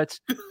it. But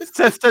it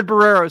said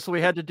Barrero, so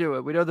we had to do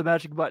it. We know the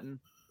magic button.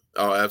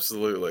 Oh,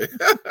 absolutely.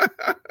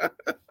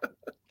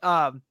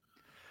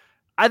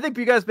 I think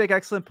you guys make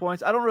excellent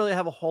points. I don't really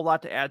have a whole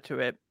lot to add to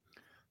it,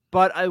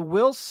 but I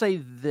will say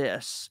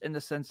this in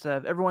the sense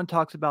of everyone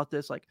talks about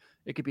this, like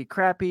it could be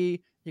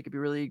crappy. It could be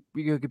really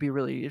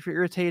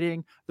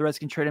irritating. The Reds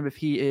can trade him if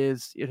he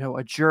is,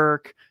 a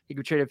jerk. He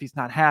could trade him if he's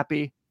not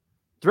happy.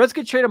 The Reds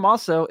could trade him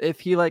also if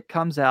he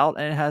comes out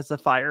and has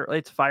fire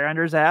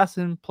under his ass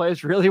and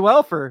plays really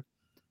well for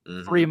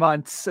 3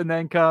 months. And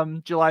then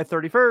come July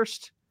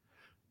 31st,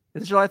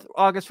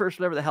 August 1st,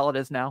 whatever the hell it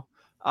is now.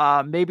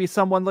 Maybe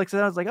someone looks at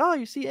it and is like, oh,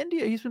 you see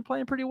India, he's been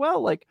playing pretty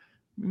well. Like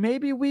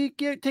maybe we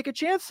take a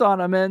chance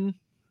on him, and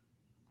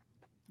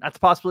that's a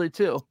possibility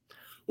too.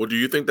 Well, do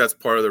you think that's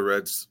part of the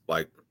Reds,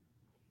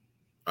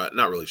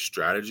 not really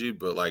strategy,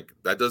 but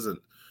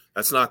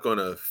that's not going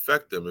to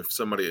affect them if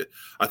somebody?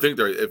 I think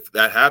if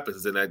that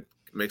happens, then that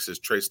makes his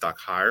trade stock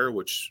higher,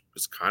 which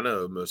is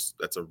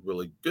that's a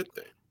really good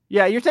thing.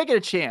 Yeah, you're taking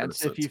a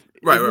chance if you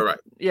right.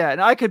 Yeah,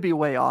 and I could be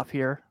way off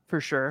here for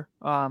sure.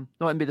 It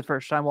wouldn't be the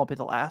first time, won't be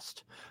the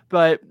last,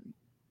 but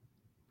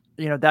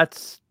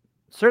that's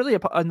certainly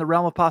in the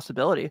realm of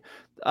possibility.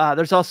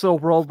 There's also a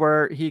world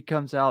where he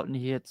comes out and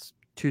he hits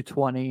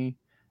 220.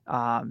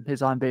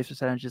 His on base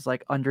percentage is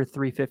under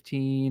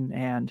 315,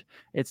 and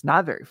it's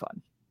not very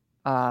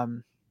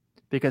fun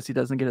because he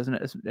doesn't get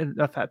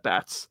enough at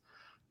bats.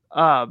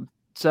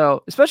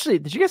 So especially,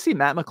 did you guys see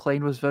Matt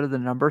McLain was voted the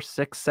number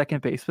 6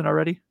 second baseman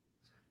already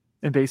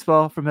in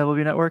baseball from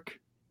MLB Network?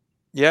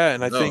 Yeah,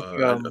 and I think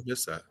I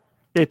missed that.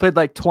 He played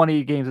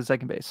 20 games at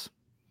second base.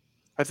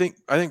 I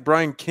think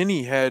Brian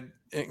Kinney had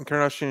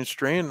Encarnacion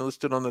Strand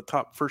listed on the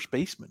top first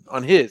baseman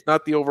on his,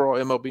 not the overall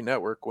MLB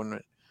Network one.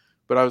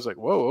 But I was like,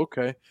 whoa,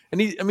 okay.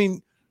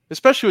 And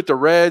especially with the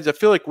Reds, I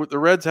feel like the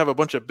Reds have a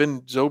bunch of Ben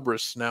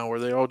Zobrist now where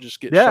they all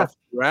just get shuffled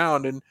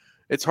around. And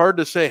it's hard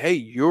to say, hey,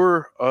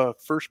 you're a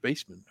first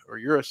baseman or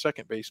you're a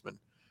second baseman.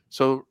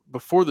 So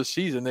before the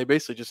season, they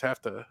basically just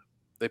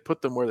they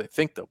put them where they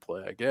think they'll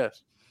play, I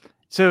guess.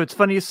 So it's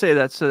funny you say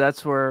that. So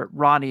that's where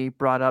Ronnie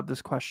brought up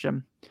this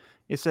question.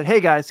 He said, hey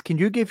guys, can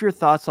you give your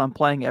thoughts on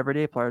playing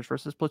everyday players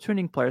versus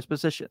platooning players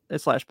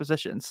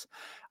positions?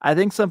 I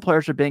think some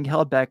players are being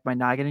held back by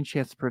not getting a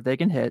chance to prove they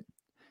can hit.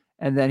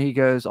 And then he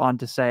goes on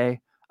to say,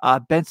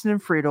 Benson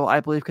and Friedel, I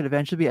believe, could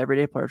eventually be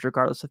everyday players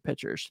regardless of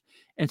pitchers.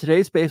 In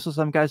today's baseball,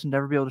 some guys will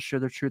never be able to show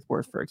their truth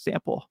worth, for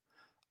example.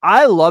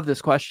 I love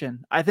this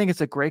question. I think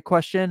it's a great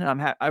question.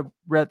 I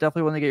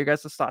definitely want to get your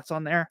guys' thoughts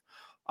on there.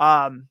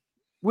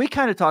 We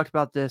kind of talked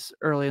about this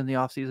early in the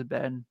offseason,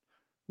 Ben,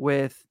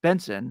 with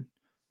Benson.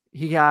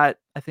 He got,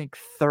 I think,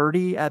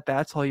 30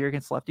 at-bats all year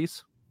against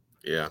lefties.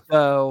 Yeah.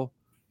 So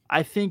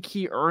I think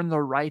he earned the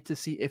right to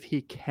see if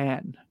he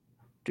can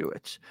do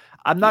it.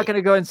 I'm not going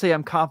to go and say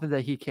I'm confident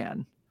that he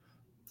can,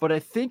 but I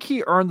think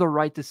he earned the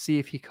right to see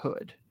if he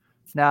could.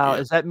 Now,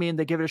 does that mean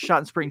they give it a shot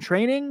in spring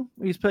training?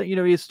 He's playing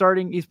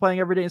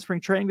every day in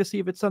spring training to see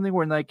if it's something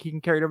where he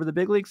can carry it over the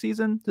big league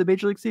season, to the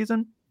major league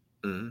season.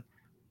 Mm-hmm.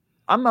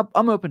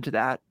 I'm open to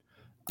that.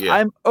 Yeah.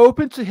 I'm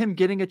open to him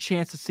getting a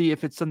chance to see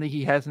if it's something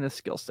he has in his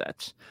skill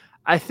set.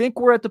 I think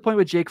we're at the point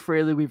with Jake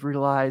Fraley, we've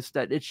realized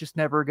that it's just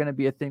never going to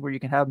be a thing where you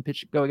can have him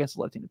go against a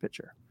left-handed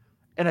pitcher.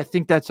 And I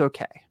think that's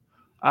okay.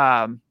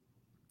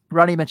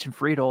 Ronnie mentioned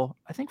Friedel.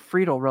 I think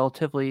Friedel,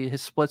 relatively,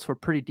 his splits were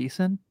pretty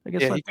decent. I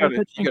guess he got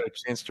a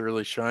chance to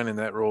really shine in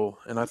that role,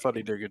 and I thought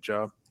he did a good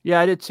job. Yeah,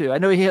 I did too. I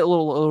know he hit a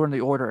little lower in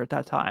the order at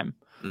that time.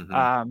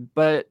 Mm-hmm.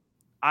 But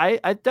I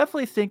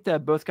definitely think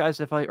that both guys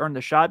definitely earned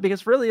the shot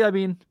because really,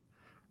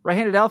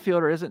 right-handed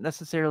outfielder isn't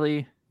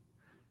necessarily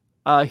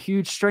a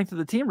huge strength of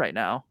the team right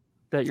now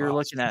that you're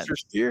looking Spencer at.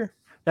 Steer.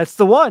 That's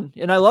the one.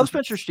 And I love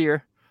Spencer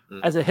Steer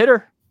as a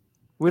hitter.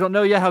 We don't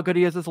know yet how good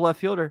he is as a left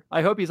fielder.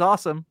 I hope he's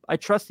awesome. I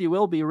trust he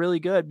will be really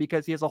good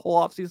because he has a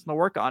whole offseason to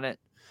work on it,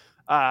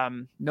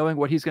 knowing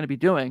what he's going to be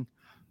doing.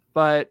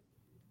 But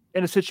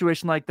in a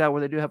situation like that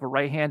where they do have a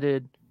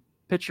right-handed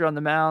pitcher on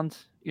the mound,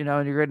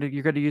 and you're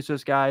going to use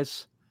those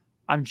guys,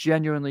 I'm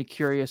genuinely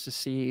curious to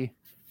see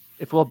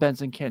if Will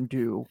Benson can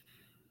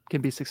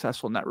be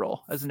successful in that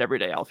role as an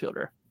everyday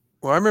outfielder.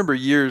 Well, I remember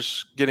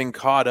years getting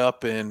caught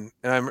up in,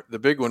 and the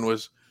big one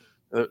was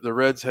the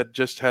Reds had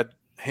just had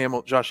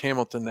Josh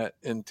Hamilton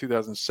in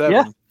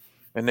 2007,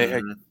 and they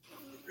had,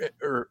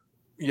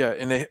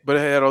 but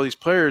they had all these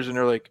players, and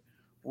they're like,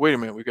 wait a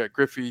minute, we got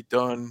Griffey,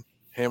 Dunn,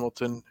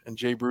 Hamilton, and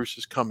Jay Bruce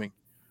is coming.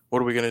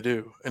 What are we going to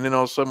do? And then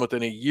all of a sudden,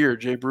 within a year,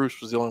 Jay Bruce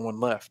was the only one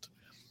left.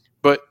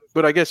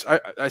 But I guess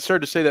I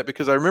started to say that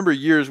because I remember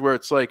years where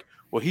it's like,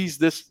 well, he's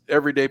this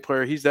everyday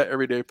player, he's that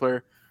everyday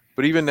player.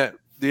 But even the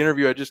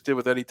interview I just did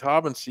with Eddie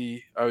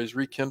Taubensee, I was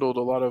rekindled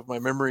a lot of my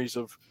memories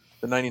of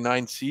the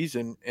 '99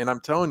 season. And I'm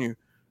telling you,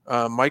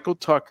 Michael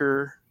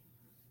Tucker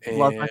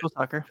Love Michael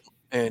Tucker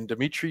and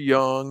Dimitri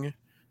Young,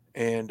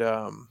 and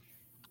I'm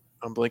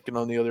blanking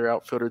on the other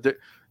outfielder.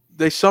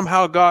 They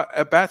somehow got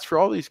at bats for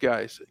all these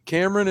guys.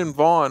 Cameron and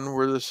Vaughn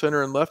were the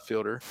center and left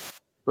fielder.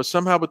 But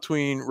somehow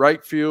between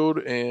right field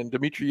and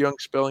Dimitri Young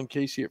spelling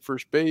Casey at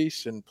first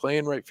base and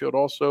playing right field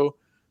also,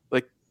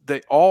 like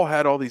they all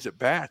had all these at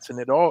bats, and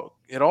it all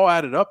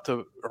added up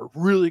to a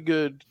really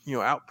good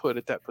output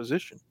at that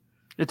position.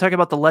 You're talking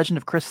about the legend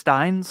of Chris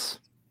Steins?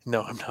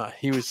 No, I'm not.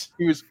 He was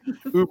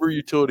uber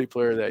utility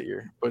player that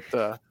year.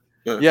 But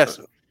yes,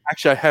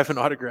 actually, I have an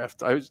autograph.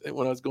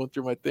 When I was going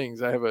through my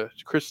things, I have a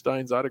Chris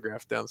Steins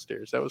autograph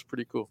downstairs. That was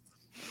pretty cool.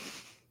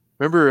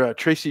 Remember,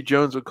 Tracy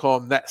Jones would call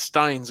him that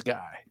Steins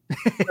guy.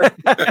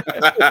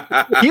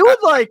 He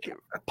would like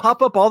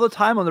pop up all the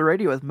time on the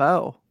radio with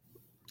Mo.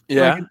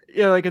 Yeah.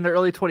 Like in the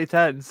early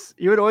 2010s.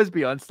 He would always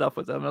be on stuff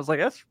with him. And I was like,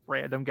 that's a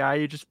random guy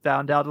you just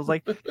found out. I was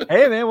like,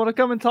 hey man, want to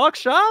come and talk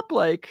shop?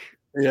 Like,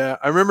 yeah,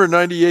 I remember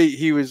 '98.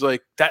 He was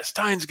like, that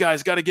Steins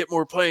guy's got to get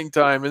more playing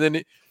time.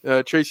 And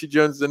then Tracy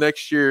Jones the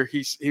next year,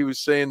 he was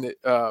saying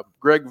that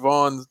Greg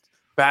Vaughn's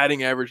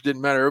batting average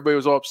didn't matter. Everybody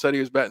was all upset he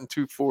was batting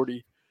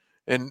 240,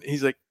 and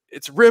he's like,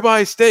 it's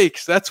ribeye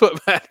steaks. That's what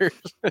matters.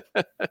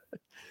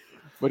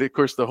 But of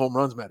course, the home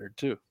runs mattered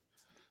too.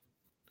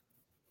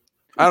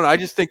 I don't know. I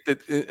just think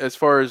that as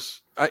far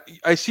as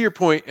I see your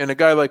point, and a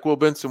guy like Will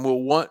Benson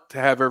will want to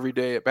have every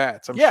day at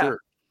bats. I'm sure.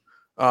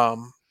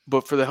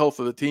 But for the health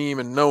of the team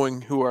and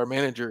knowing who our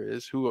manager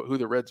is, who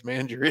the Reds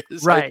manager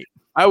is, right?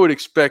 I would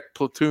expect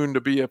platoon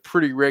to be a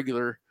pretty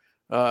regular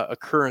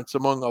occurrence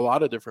among a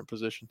lot of different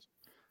positions.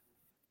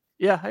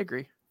 Yeah, I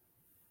agree.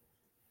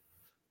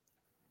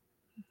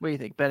 What do you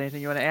think, Ben?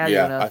 Anything you want to add?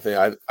 Yeah,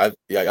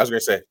 I was going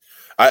to say,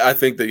 I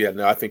think that,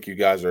 I think you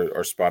guys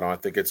are spot on. I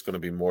think it's going to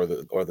be more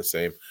the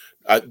same.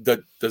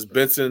 Does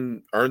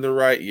Benson earn the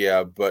right?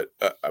 Yeah, but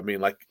I mean,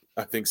 like,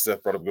 I think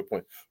Seth brought up a good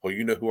point. Well,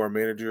 you know who our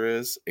manager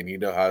is, and you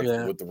know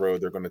what the road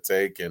they're going to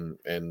take,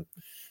 and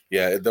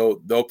yeah,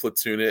 they'll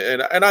platoon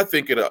it, and I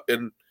think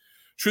and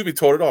truth be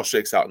told, it all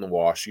shakes out in the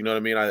wash. You know what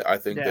I mean? I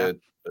think that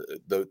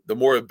the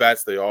more at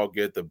bats they all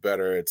get, the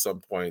better. At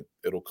some point,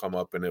 it'll come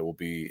up, and it'll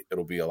be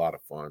a lot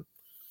of fun.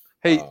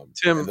 Hey,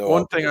 Tim,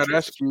 one thing I'd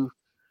ask you,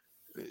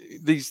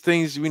 these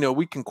things,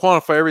 we can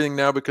quantify everything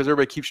now because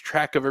everybody keeps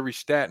track of every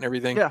stat and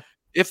everything. Yeah.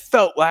 It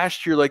felt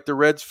last year like the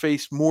Reds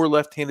faced more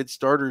left-handed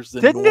starters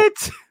than didn't normal.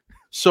 it?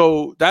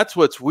 So that's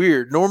what's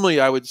weird. Normally,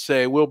 I would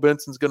say Will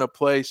Benson's going to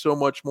play so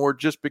much more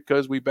just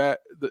because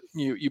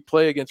you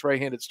play against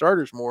right-handed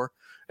starters more.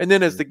 And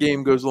then as the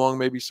game goes along,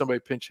 maybe somebody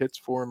pinch hits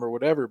for him or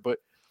whatever. But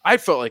I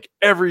felt like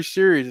every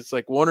series, it's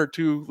like one or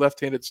two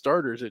left-handed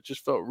starters. It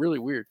just felt really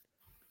weird.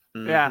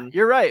 Mm-hmm. Yeah,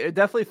 you're right. It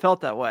definitely felt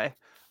that way.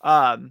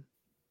 I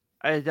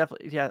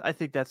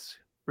think that's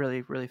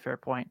really, really fair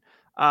point.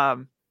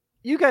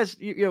 You guys,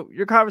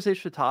 your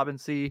conversation with Tob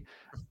and C,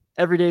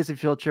 every day is a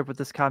field trip with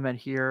this comment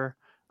here.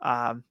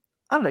 I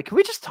don't know. Can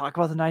we just talk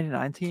about the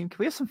 99 team? Can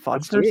we have some fun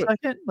for a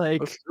second?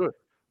 Like, let's do it.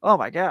 Oh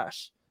my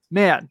gosh,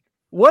 man.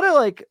 What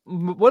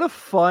a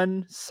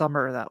fun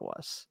summer that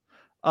was.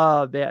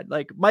 Man,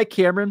 like Mike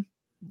Cameron,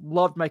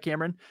 loved Mike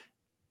Cameron,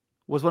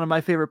 was one of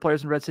my favorite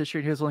players in Reds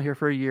history. He was only here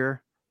for a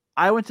year.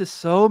 I went to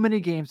so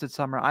many games that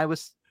summer. I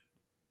was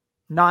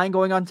 9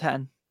 going on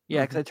 10.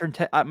 Yeah, because I turned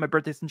 10. My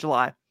birthday's in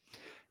July.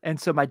 And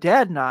so my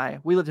dad and I,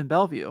 we lived in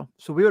Bellevue.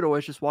 So we would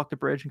always just walk the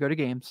bridge and go to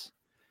games.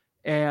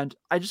 And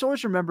I just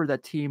always remember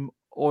that team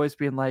always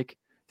being like,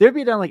 they'd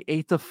be down like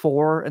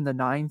 8-4 in the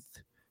 9th.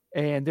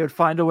 And they would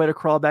find a way to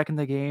crawl back in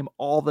the game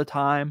all the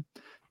time.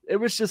 It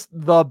was just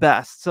the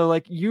best. So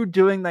like you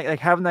doing that, like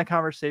having that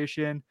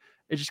conversation,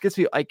 it just gets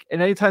me like,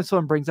 and anytime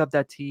someone brings up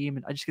that team,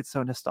 and I just get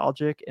so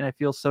nostalgic and I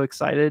feel so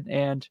excited.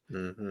 And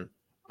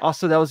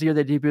also that was the year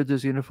they debuted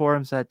those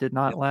uniforms that did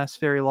not last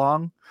very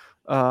long.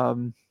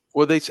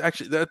 Well, they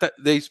actually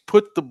they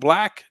put the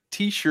black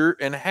T-shirt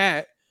and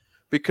hat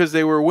because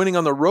they were winning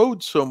on the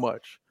road so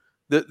much.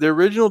 The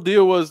original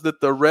deal was that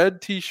the red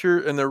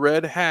T-shirt and the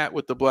red hat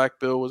with the black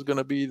bill was going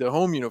to be the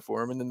home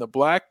uniform, and then the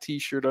black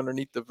T-shirt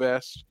underneath the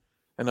vest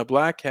and the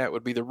black hat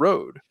would be the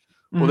road.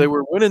 Well, they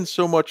were winning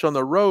so much on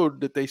the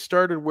road that they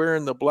started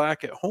wearing the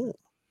black at home.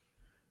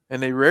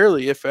 And they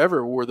rarely, if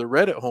ever, wore the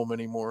red at home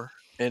anymore.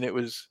 And it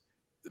was,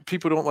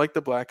 people don't like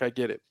the black, I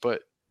get it.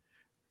 But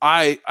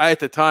I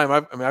at the time,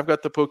 I've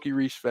got the Pokey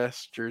Reese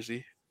vest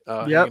jersey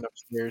hanging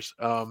upstairs.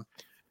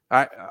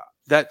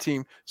 That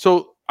team.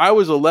 So I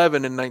was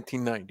 11 in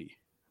 1990.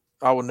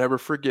 I will never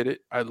forget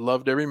it. I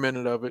loved every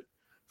minute of it.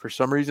 For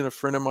some reason, a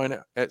friend of mine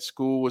at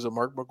school was a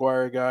Mark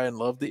McGuire guy and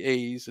loved the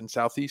A's in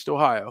Southeast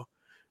Ohio.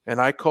 And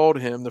I called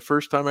him the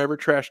first time I ever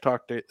trash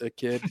talked a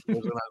kid. It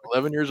was when I was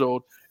 11 years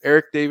old.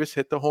 Eric Davis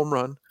hit the home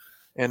run.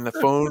 and the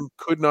phone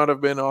could not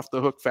have been off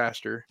the hook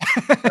faster.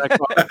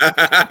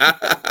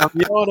 I'm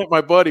yelling at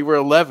my buddy. We're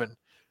 11.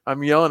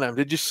 I'm yelling at him.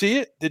 Did you see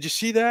it? Did you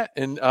see that?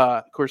 And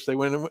of course they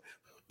went and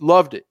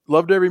loved it.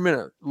 Loved every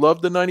minute.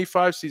 Loved the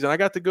 95 season. I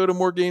got to go to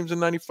more games in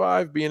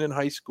 95 being in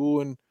high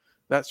school and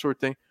that sort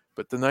of thing.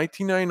 But the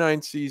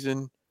 1999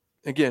 season,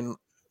 again,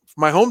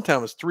 my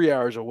hometown was 3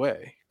 hours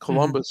away.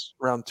 Columbus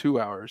around 2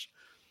 hours.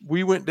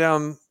 We went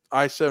down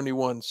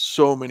I-71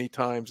 so many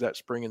times that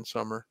spring and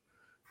summer,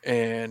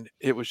 and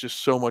it was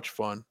just so much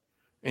fun.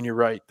 And you're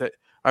right. That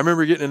I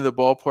remember getting into the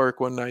ballpark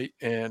one night,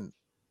 and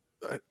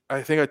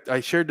I think I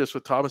shared this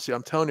with Thomas.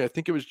 I'm telling you, I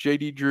think it was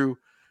J.D. Drew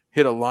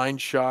hit a line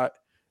shot,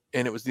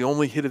 and it was the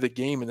only hit of the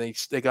game, and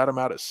they got him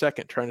out at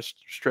second trying to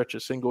stretch a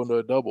single into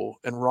a double.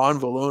 And Ron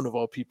Vallone, of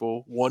all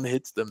people,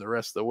 one-hits them the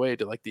rest of the way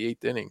to like the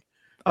 8th inning.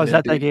 Oh, is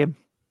that game?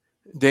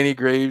 Danny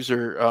Graves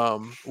or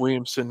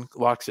Williamson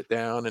locks it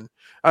down. And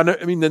I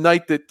mean, the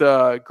night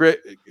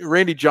that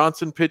Randy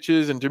Johnson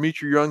pitches and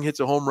Dimitri Young hits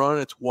a home run,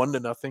 it's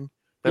 1-0.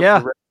 The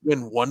Reds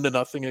win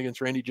 1-0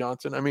 against Randy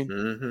Johnson. I mean,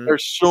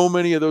 there's so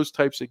many of those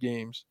types of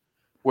games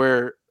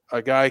where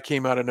a guy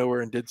came out of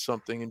nowhere and did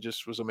something and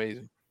just was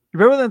amazing. You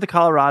remember the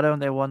Colorado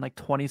and they won like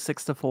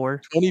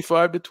 26-4,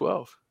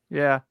 25-12.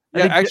 Yeah.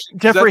 Actually,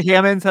 Jeffrey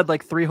Hammonds had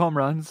like 3 home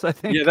runs, I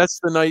think. Yeah, that's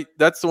the night.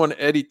 That's the one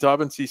Eddie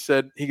Taubensee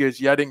said. He goes,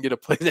 "Yeah, I didn't get to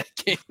play that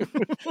game."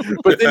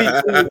 But then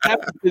he said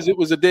because it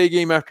was a day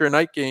game after a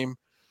night game.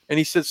 And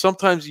he said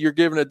sometimes you're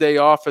given a day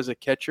off as a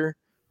catcher,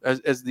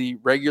 as the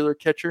regular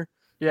catcher.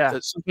 Yeah.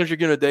 Sometimes you're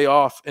given a day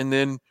off and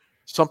then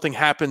something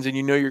happens and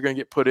you know you're going to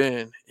get put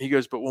in. He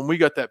goes, but when we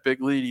got that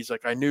big lead, he's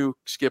like, I knew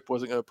Skip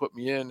wasn't going to put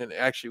me in, and it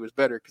actually was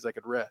better because I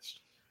could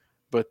rest.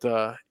 But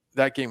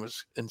that game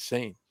was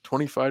insane,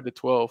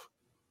 25-12.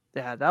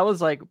 Yeah, that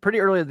was like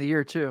pretty early in the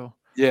year too.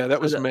 Yeah, that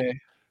was May.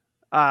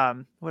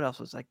 What else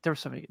was like? There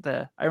was so many.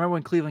 I remember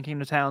when Cleveland came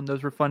to town;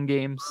 those were fun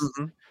games.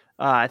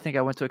 I think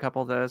I went to a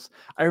couple of those.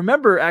 I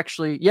remember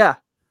actually,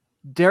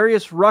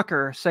 Darius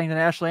Rucker sang the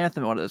national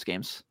anthem in one of those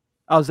games.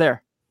 I was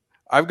there.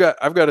 I've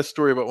got a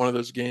story about one of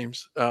those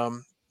games.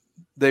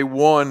 They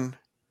won.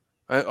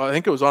 I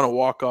think it was on a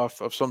walk-off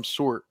of some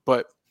sort.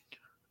 But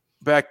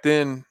back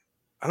then,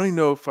 I don't even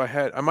know if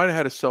I might have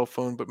had a cell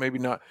phone, but maybe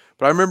not.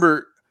 But I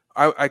remember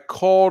I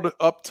called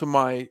up to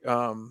my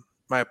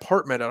my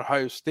apartment at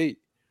Ohio State,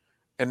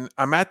 and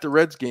I'm at the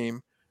Reds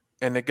game,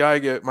 and the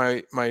guy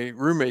my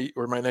roommate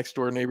or my next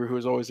door neighbor who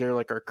was always there,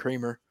 like our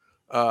Kramer,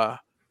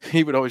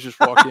 he would always just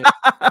walk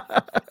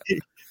in.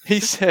 He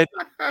said,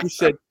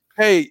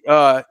 "Hey,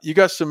 you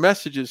got some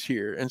messages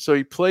here," and so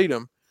he played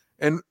them,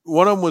 and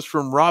one of them was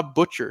from Rob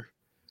Butcher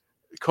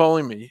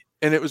calling me.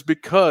 And it was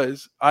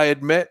because I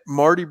had met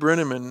Marty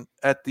Brenneman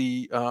at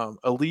the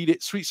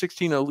Sweet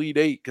 16 Elite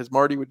 8 because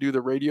Marty would do the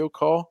radio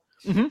call.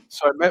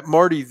 So I met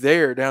Marty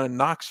there down in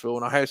Knoxville,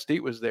 and Ohio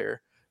State was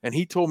there. And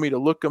he told me to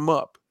look him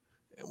up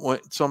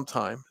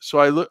sometime. So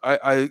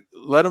I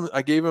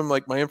gave him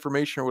like my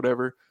information or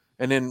whatever.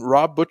 And then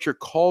Rob Butcher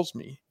calls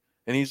me,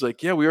 and he's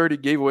like, "Yeah, we already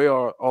gave away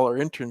all our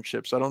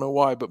internships. I don't know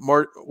why, but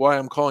why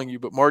I'm calling you,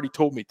 but Marty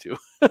told me to."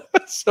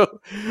 So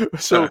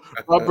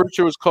Rob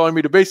Butcher was calling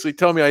me to basically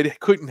tell me I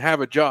couldn't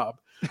have a job.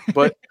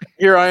 But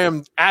here I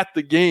am at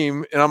the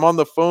game, and I'm on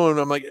the phone.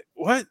 I'm like,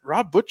 "What?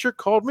 Rob Butcher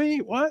called me?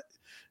 What?"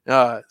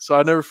 So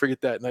I'll never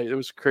forget that night. It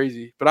was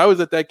crazy. But I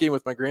was at that game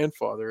with my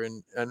grandfather,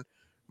 and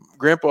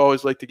Grandpa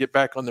always liked to get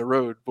back on the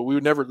road, but we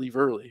would never leave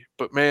early.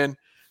 But man,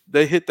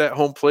 they hit that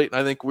home plate, and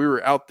I think we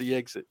were out the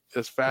exit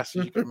as fast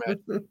as you can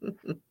imagine.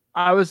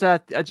 I was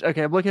I'm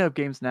looking up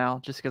games now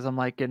just because I'm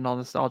like getting all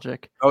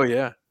nostalgic. Oh,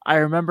 yeah. I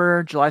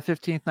remember July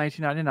 15th,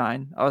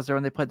 1999. I was there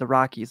when they played the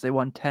Rockies. They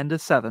won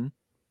 10-7.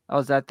 I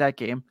was at that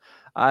game.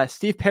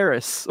 Steve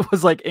Paris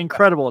was like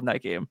incredible in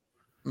that game.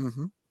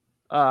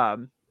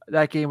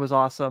 That game was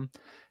awesome.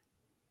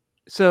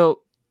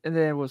 So, and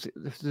then what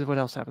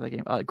else happened in that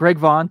game? Greg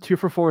Vaughn, 2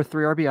 for 4 with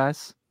 3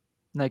 RBIs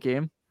in that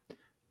game.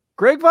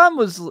 Greg Vaughn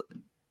was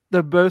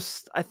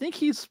I think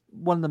he's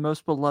one of the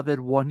most beloved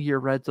one-year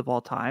Reds of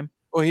all time.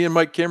 Well, he and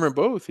Mike Cameron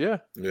both, yeah.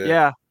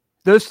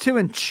 Those two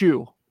and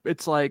Chew.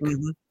 It's like,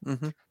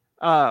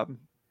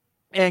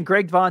 and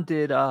Greg Vaughn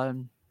did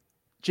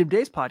Jim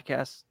Day's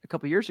podcast a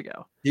couple years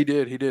ago. He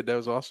did. That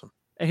was awesome.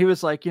 And he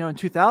was like, in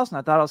 2000,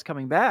 I thought I was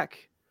coming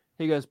back.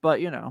 He goes, but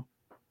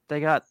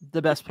they got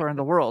the best player in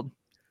the world.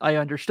 I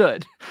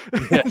understood.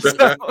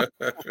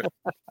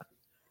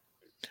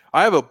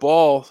 I have a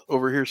ball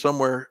over here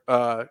somewhere.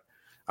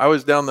 I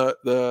was down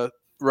the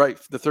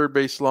third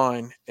base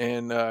line,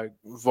 and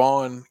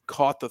Vaughn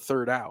caught the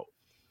third out,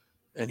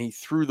 and he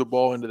threw the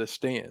ball into the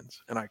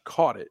stands, and I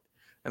caught it,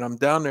 and I'm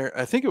down there.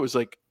 I think it was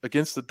like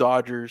against the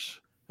Dodgers,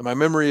 and my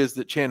memory is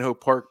that Chan-Ho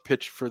Park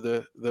pitched for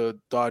the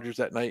Dodgers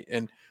that night,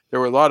 and there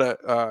were a lot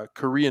of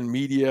Korean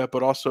media,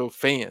 but also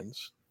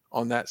fans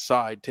on that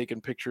side taking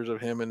pictures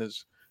of him and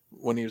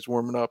when he was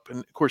warming up, and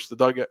of course the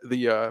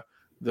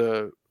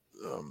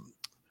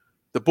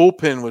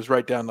bullpen was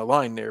right down the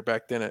line there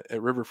back then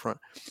at Riverfront.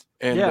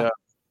 And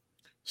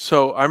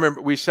so I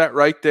remember we sat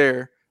right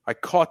there. I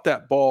caught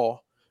that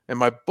ball, and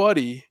my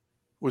buddy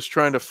was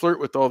trying to flirt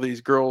with all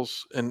these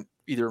girls and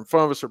either in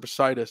front of us or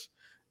beside us.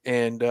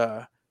 And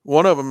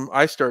one of them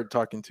I started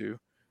talking to,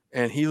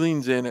 and he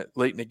leans in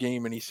late in the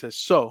game and he says,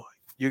 "So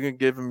you're going to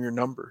give him your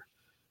number?"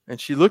 And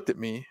she looked at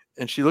me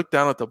and she looked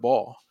down at the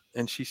ball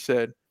and she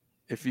said,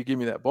 "If you give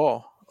me that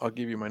ball, I'll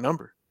give you my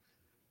number."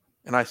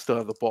 And I still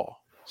have the ball.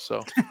 So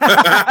it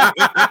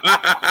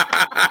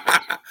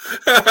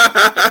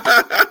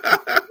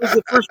was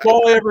the first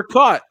ball I ever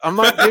caught. I'm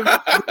not giving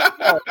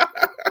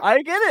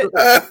I get it.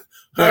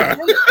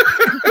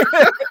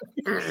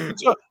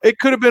 So it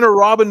could have been a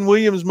Robin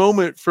Williams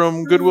moment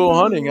from Good Will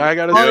Hunting. I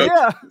got to say,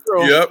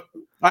 Yep.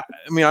 I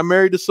mean, I'm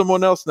married to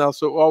someone else now,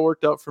 so it all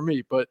worked out for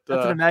me. But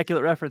that's an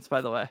immaculate reference,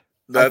 by the way.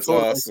 That's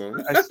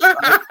awesome. I said,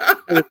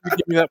 if you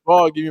give me that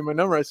ball, I'll give you my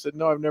number. I said,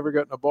 "No, I've never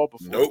gotten a ball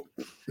before." Nope,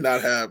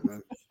 not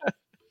happening.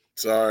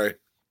 Sorry.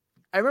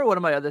 I remember one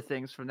of my other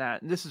things from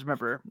that. And this is,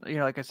 remember,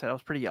 like I said, I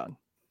was pretty young.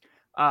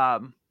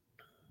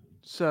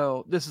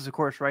 So this is, of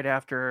course, right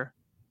after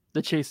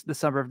the chase, the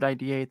summer of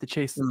 '98, the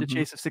chase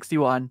of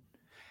 '61,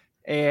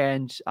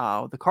 and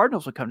the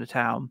Cardinals would come to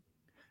town.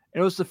 And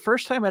it was the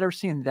first time I'd ever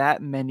seen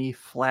that many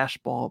flash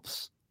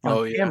bulbs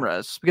on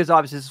cameras, because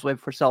obviously this is way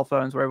before cell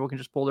phones where everyone can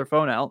just pull their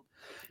phone out.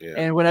 Yeah.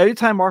 And when every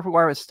time Mark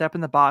McGwire would step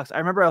in the box, I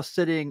remember I was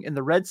sitting in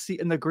the red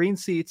seat, in the green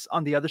seats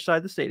on the other side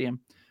of the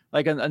stadium,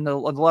 like on the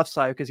left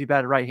side, because he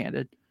batted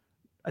right-handed.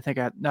 I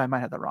might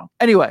have that wrong.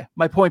 Anyway,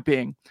 my point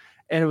being,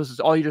 and it was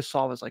all you just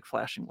saw was like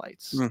flashing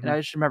lights. And I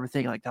just remember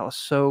thinking like that was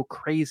so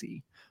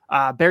crazy.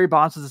 Barry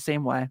Bonds was the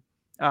same way.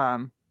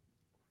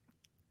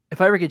 If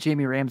I ever get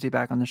Jamie Ramsey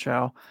back on the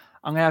show,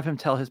 I'm going to have him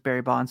tell his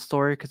Barry Bonds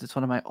story, because it's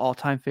one of my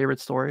all-time favorite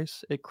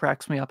stories. It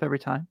cracks me up every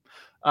time.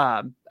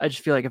 I just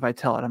feel like if I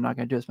tell it, I'm not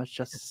going to do as much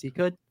justice as he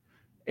could.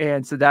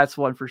 And so that's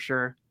one for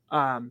sure.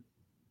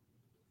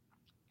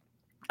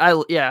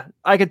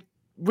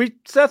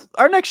 Seth,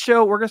 our next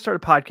show, we're going to start a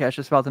podcast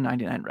just about the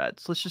 99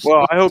 Reds.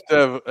 I hope to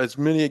have as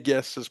many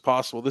guests as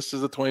possible. This is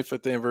the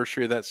 25th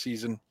anniversary of that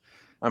season.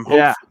 I'm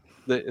hoping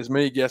that as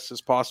many guests as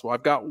possible.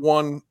 I've got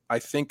one. I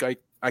think I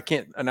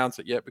can't announce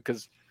it yet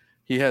because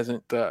he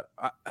hasn't.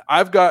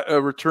 I've got a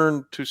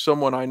return to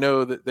someone I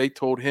know that they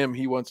told him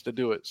he wants to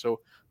do it.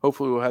 So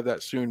hopefully we'll have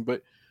that soon.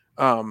 But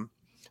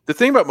the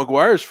thing about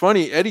McGwire is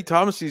funny. Eddie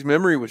Thomas's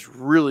memory was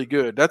really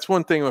good. That's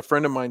one thing a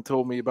friend of mine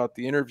told me about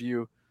the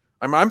interview.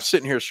 I'm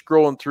sitting here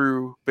scrolling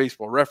through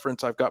Baseball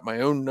Reference. I've got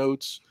my own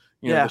notes,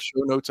 the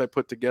show notes I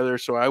put together.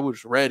 So I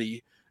was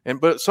ready.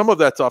 But some of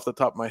that's off the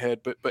top of my head.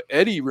 But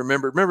Eddie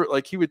remember,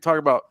 like he would talk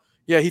about,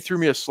 he threw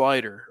me a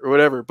slider or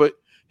whatever. But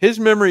his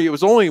memory, it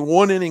was only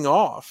one inning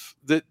off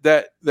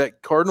that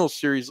Cardinals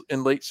series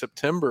in late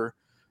September.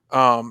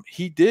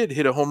 He did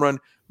hit a home run.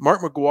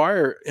 Mark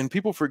McGwire, and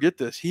people forget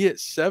this, he hit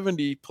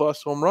 70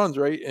 plus home runs,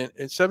 right?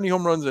 And 70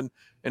 home runs in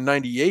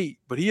 98,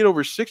 but he hit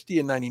over 60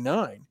 in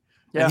 99.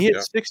 Yeah. And he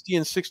hit 60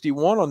 and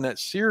 61 on that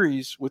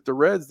series with the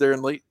Reds there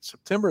in late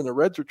September, and the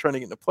Reds were trying to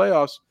get in the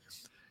playoffs.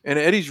 And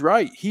Eddie's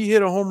right. He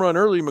hit a home run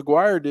early,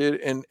 McGwire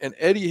did, and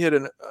Eddie hit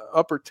an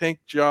upper tank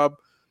job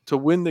to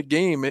win the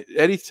game.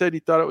 Eddie said he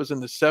thought it was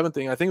in the 7th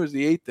inning. I think it was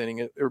the 8th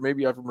inning, or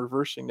maybe I'm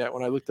reversing that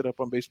when I looked it up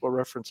on Baseball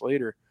Reference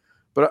later.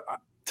 But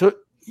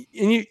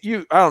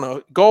you I don't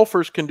know,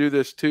 golfers can do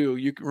this too.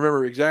 You can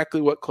remember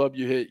exactly what club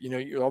you hit,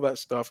 all that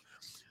stuff.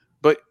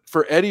 But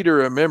for Eddie to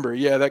remember,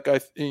 that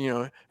guy,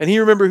 and he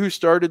remembered who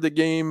started the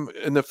game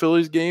in the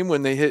Phillies game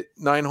when they hit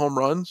 9 home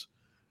runs.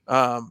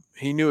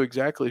 He knew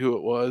exactly who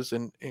it was,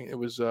 and it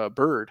was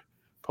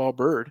Paul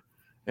Bird.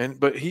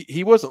 But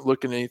he wasn't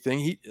looking at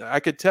anything. I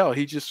could tell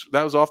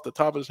that was off the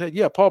top of his head.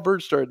 Yeah, Paul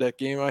Bird started that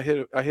game. I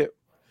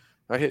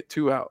hit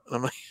 2 out. And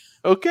I'm like,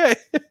 okay,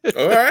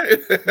 all right,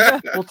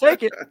 we'll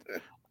take it.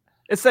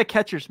 It's that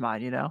catcher's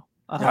mind,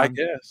 I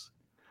guess.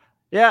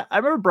 Yeah, I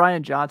remember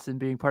Brian Johnson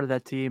being part of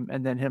that team,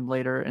 and then him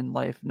later in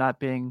life not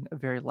being a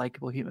very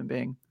likable human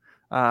being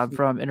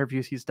from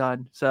interviews he's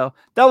done. So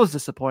that was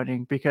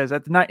disappointing, because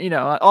at the night,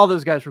 all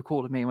those guys were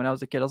cool to me when I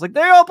was a kid. I was like,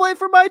 they all played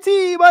for my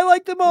team. I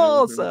liked them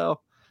all. So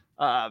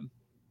that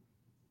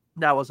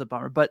was a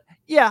bummer. But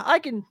yeah, I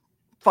can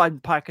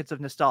find pockets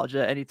of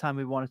nostalgia anytime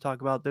we want to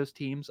talk about those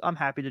teams. I'm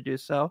happy to do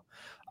so.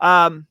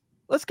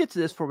 Let's get to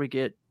this before we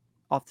get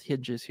off the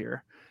hinges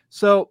here.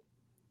 So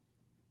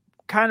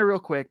kind of real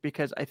quick,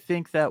 because I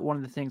think that one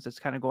of the things that's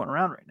kind of going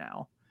around right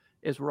now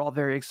is we're all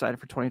very excited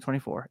for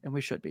 2024, and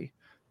we should be.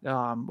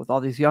 With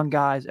all these young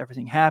guys,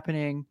 everything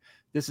happening,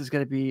 this is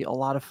going to be a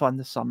lot of fun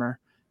this summer,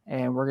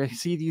 and we're going to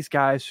see these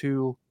guys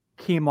who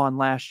came on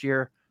last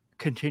year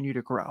continue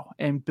to grow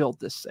and build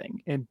this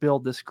thing and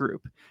build this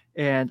group,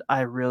 and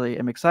I really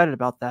am excited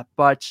about that.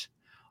 But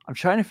I'm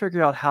trying to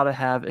figure out how to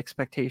have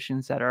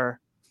expectations that are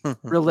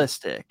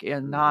realistic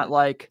and not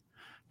like,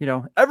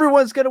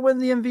 everyone's going to win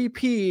the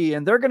MVP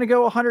and they're going to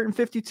go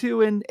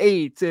 152 and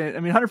 8 and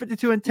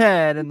 152 and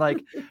 10, and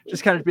like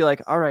just kind of be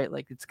like, all right,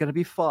 like it's going to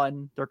be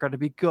fun, they're going to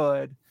be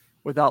good,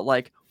 without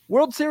like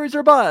World Series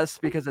or bust,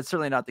 because it's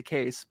certainly not the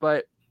case.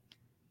 But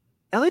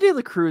Elly De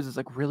La Cruz is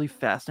like really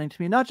fascinating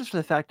to me, not just for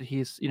the fact that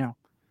he's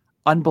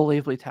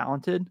unbelievably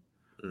talented,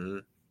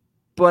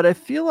 but I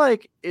feel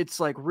like it's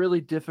like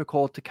really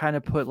difficult to kind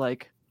of put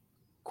like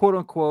quote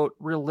unquote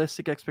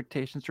realistic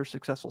expectations for a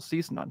successful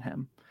season on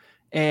him.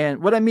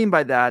 And what I mean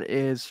by that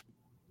is,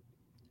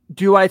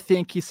 do I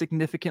think he's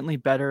significantly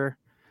better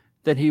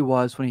than he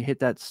was when he hit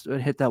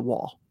that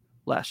wall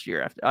last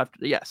year? After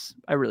yes,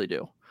 I really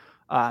do.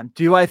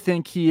 Do I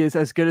think he is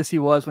as good as he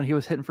was when he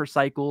was hitting for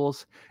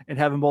cycles and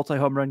having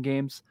multi-home run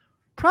games?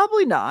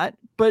 Probably not,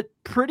 but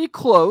pretty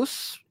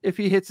close if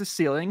he hits the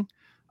ceiling.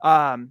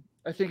 I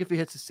think if he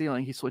hits the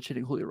ceiling, he's switch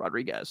hitting Julio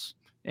Rodriguez,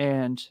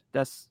 and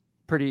that's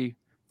pretty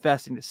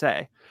fascinating to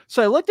say.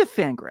 So I looked at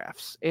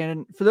Fangraphs,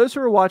 and for those who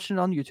are watching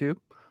on YouTube,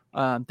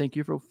 thank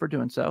you for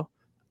doing so.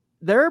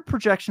 There are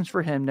projections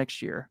for him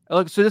next year.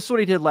 So this is what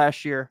he did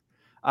last year.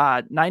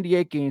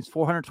 98 games,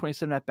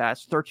 427 at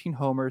bats, 13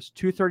 homers,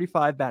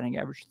 235 batting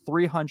average,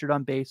 300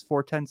 on base,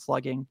 410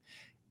 slugging,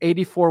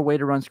 84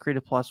 weighted runs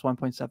created plus,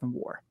 1.7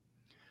 WAR.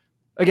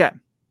 Again,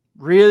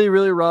 really,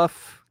 really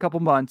rough couple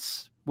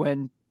months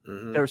when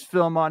there was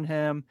film on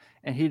him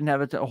and he didn't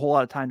have a whole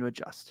lot of time to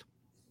adjust.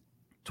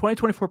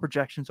 2024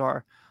 projections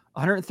are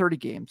 130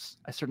 games.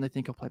 I certainly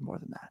think he'll play more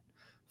than that.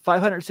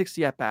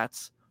 560 at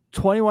bats,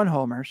 21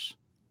 homers,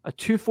 a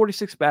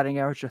 246 batting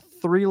average, a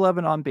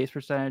 311 on base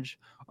percentage,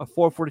 a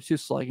 442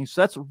 slugging.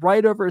 So that's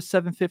right over a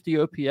 750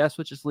 OPS,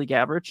 which is league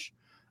average.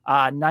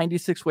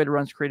 96 weighted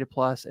runs created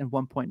plus, and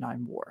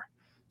 1.9 WAR.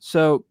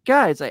 So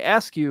guys, I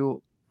ask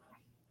you,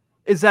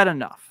 is that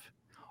enough?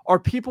 Are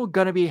people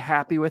going to be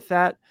happy with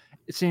that,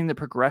 seeing the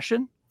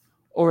progression?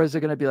 Or is it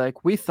going to be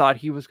like, we thought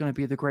he was going to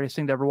be the greatest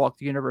thing to ever walk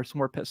the universe and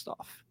we're pissed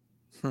off?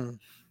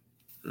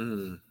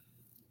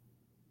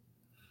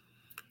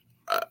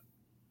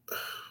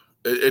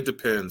 It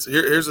depends.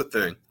 Here's the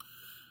thing.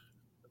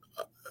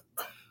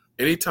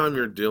 Anytime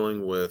you're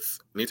dealing with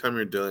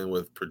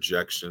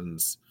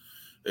projections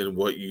and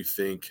what you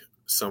think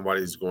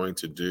somebody's going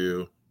to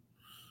do,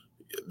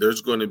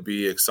 there's going to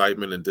be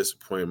excitement and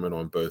disappointment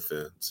on both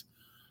ends.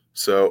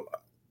 So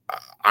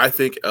I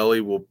think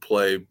Elly will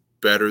play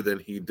better than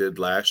he did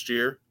last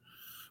year,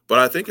 but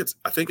I think it's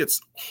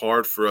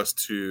hard for us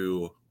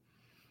to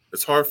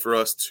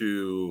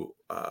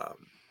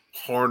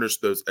harness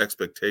those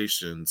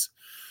expectations,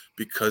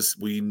 because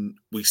we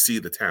see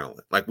the talent.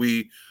 Like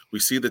we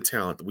see the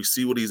talent. We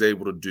see what he's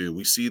able to do.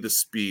 We see the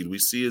speed. We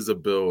see his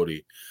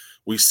ability.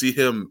 We see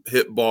him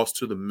hit balls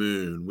to the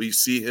moon. We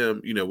see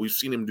him, we've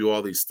seen him do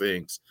all these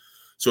things.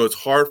 So it's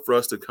hard for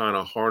us to kind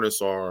of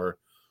harness our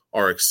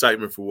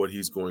excitement for what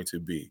he's going to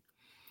be.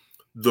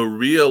 The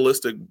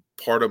realistic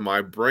part of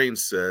my brain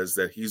says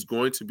that he's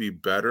going to be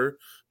better,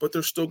 but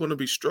there's still going to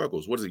be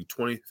struggles. What is he,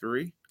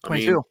 23?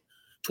 22.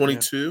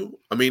 22? Yeah.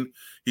 I mean,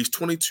 he's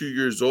 22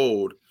 years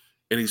old,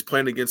 and he's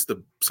playing against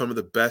some of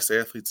the best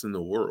athletes in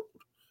the world,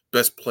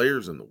 best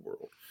players in the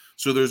world.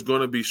 So there's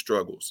going to be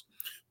struggles.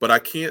 But I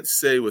can't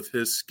say with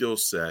his skill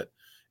set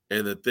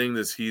and the thing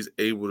that he's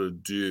able to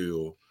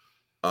do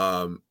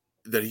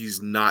that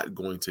he's not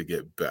going to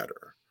get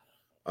better.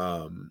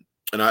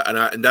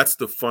 And that's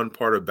the fun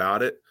part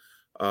about it.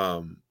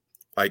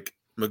 Like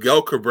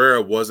Miguel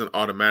Cabrera wasn't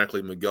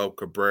automatically Miguel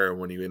Cabrera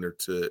when he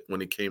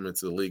came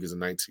into the league as a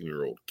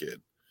 19-year-old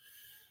kid.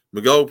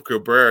 Miguel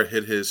Cabrera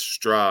hit his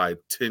stride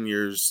 10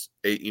 years,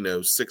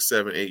 6,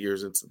 7, 8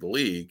 years into the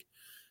league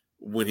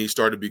when he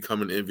started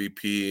becoming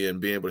MVP and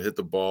being able to hit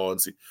the ball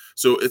and see.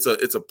 So it's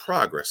a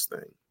progress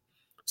thing.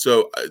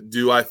 So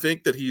do I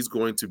think that he's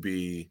going to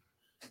be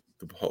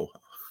the ball?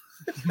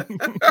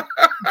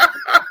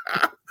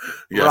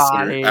 Yes,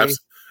 Ronnie.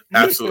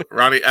 absolutely,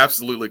 Ronnie,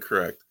 absolutely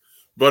correct.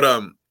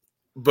 But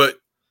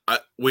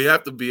we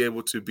have to be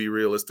able to be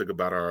realistic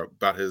about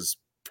his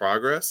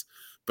progress.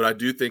 But I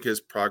do think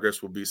his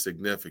progress will be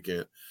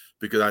significant,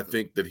 because I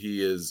think that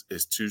he is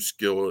too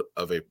skilled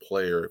of a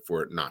player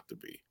for it not to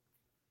be.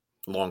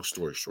 Long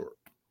story short.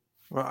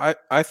 Well,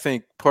 I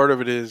think part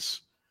of it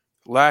is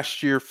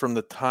last year, from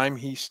the time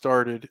he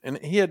started, and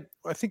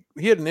I think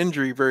he had an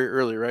injury very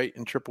early, right,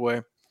 in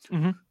AAA.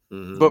 Mm-hmm.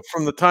 Mm-hmm. But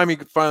from the time he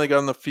finally got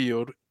on the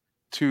field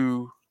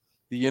to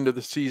the end of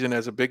the season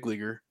as a big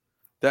leaguer,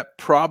 that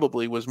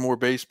probably was more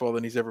baseball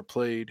than he's ever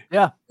played.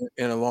 Yeah.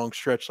 In a long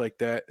stretch like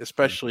that,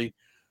 especially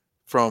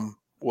from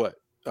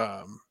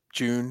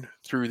June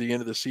through the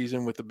end of the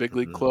season with the big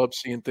league club,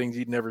 seeing things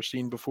he'd never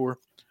seen before.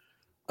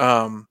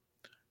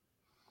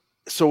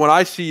 So when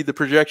I see the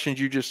projections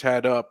you just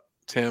had up,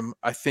 Tim,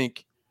 I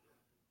think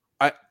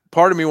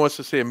part of me wants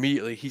to say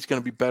immediately he's going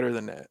to be better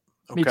than that.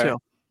 Okay? Me too.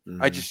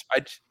 I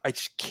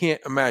just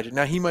can't imagine.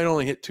 Now he might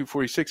only hit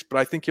 246, but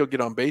I think he'll get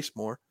on base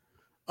more.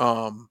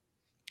 And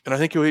I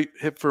think he'll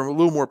hit for a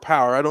little more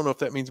power. I don't know if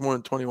that means more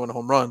than 21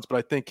 home runs, but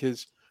I think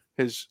his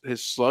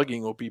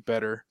slugging will be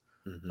better.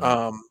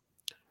 Mm-hmm.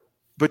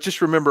 But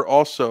just remember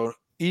also,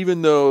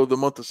 even though the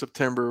month of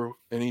September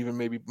and even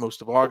maybe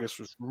most of August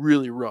was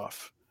really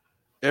rough,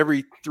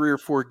 every 3 or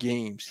 4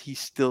 games, he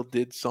still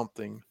did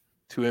something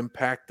to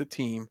impact the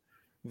team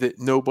that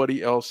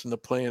nobody else in the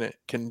planet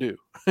can do.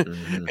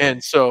 Mm-hmm.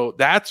 And so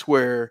that's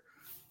where,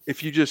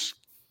 if you just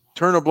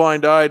turn a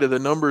blind eye to the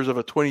numbers of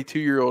a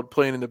 22-year-old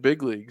playing in the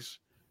big leagues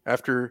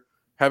after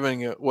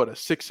having a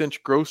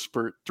 6-inch growth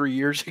spurt 3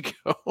 years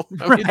ago.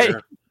 I mean, Right.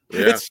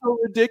 it's so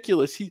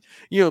ridiculous.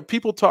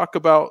 People talk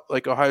about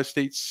like Ohio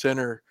State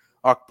center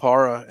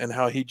Okpara and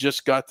how he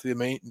just got to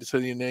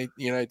the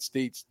United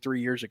States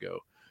 3 years ago.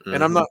 Mm-hmm.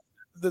 And I'm not.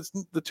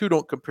 The two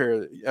don't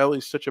compare.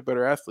 Elly's such a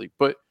better athlete,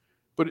 but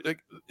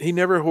like, he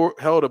never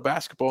held a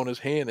basketball in his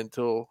hand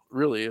until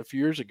really a few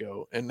years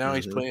ago, and now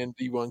he's playing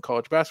D1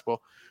 college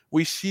basketball.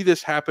 We see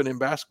this happen in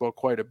basketball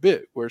quite a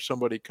bit, where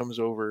somebody comes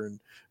over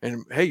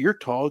and hey, you're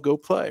tall, go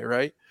play,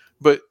 right?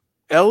 But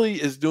Elly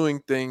is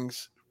doing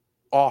things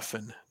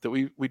often that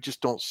we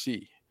just don't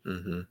see.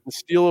 The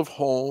steal of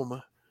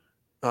home,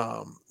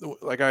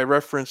 like I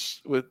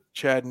referenced with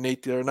Chad and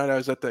Nate the other night. I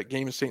was at that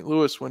game in St.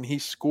 Louis when he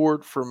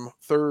scored from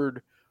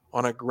third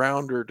on a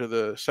grounder to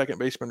the second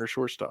baseman or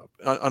shortstop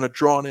on a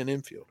drawn-in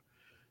infield.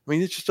 I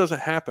mean, it just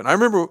doesn't happen. I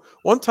remember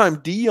one time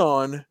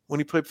Dion, when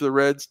he played for the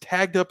Reds,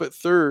 tagged up at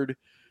third.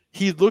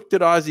 He looked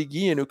at Ozzie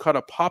Guillen, who caught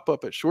a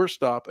pop-up at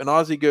shortstop, and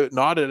Ozzie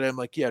nodded at him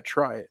like, yeah,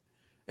 try it.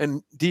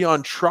 And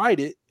Dion tried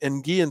it,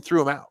 and Guillen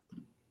threw him out.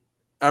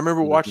 I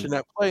remember watching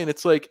that play, and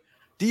it's like,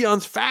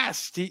 Dion's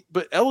fast,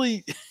 but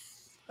Elly...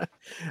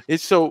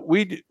 It's so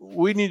we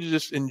need to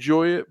just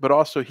enjoy it, but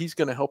also he's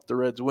going to help the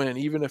Reds win,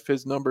 even if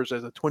his numbers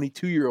as a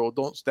 22-year-old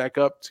don't stack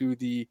up to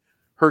the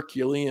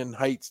Herculean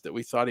heights that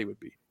we thought he would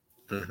be.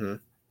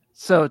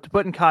 So to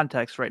put in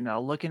context right now,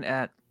 looking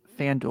at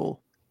FanDuel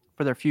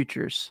for their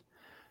futures,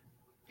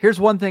 here's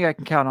one thing I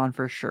can count on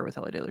for sure with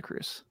Elly De La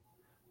Cruz.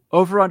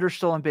 Over/under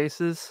stolen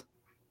bases,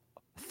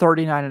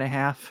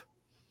 39.5.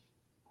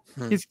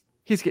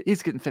 He's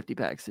getting 50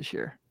 bags this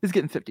year. He's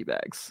getting 50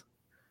 bags.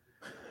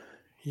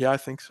 Yeah, I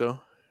think so.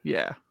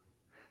 Yeah.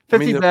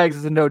 50 bags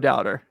is a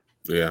no-doubter.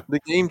 Yeah.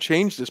 The game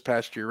changed this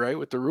past year, right,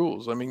 with the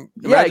rules. I mean,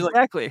 yeah,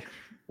 exactly.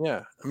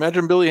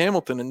 Imagine Billy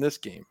Hamilton in this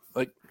game.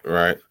 Like,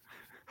 right.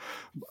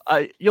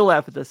 You'll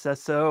laugh at this, Seth.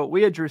 So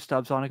we had Drew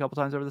Stubbs on a couple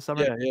times over the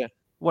summer. Yeah.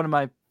 One of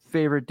my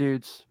favorite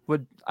dudes.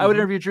 I would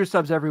interview Drew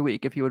Stubbs every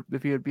week if he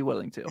would be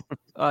willing to.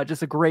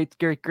 Just a great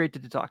dude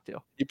to talk to.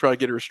 He'd probably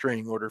get a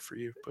restraining order for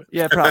you, but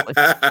yeah, probably.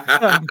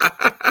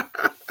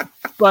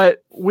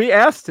 But we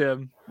asked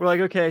him, we're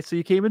like, okay, so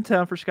you came in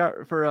town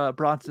for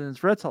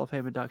Bronson's Reds Hall of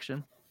Fame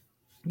induction.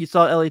 You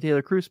saw Elly De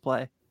La Cruz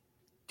play.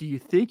 Do you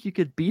think you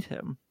could beat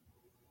him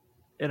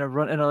in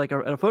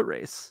a foot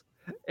race?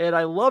 And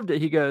I loved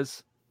it. He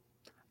goes,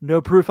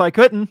 no proof I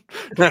couldn't.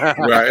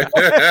 Right.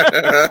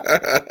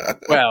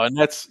 Well, and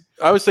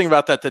I was thinking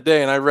about that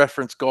today, and I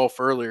referenced golf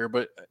earlier,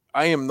 but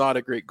I am not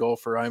a great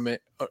golfer. I'm an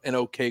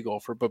okay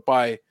golfer, but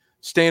by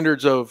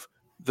standards of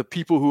the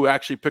people who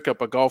actually pick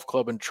up a golf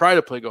club and try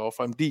to play golf,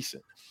 I'm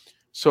decent.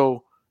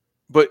 So,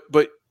 but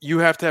you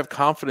have to have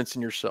confidence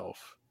in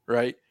yourself,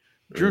 right?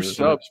 Drew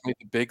Stubbs made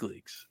the big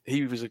leagues.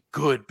 He was a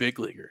good big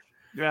leaguer.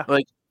 Yeah.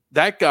 Like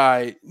that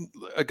guy,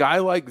 a guy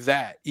like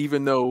that,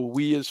 even though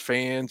we as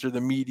fans or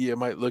the media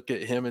might look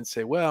at him and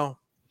say, well,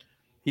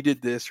 he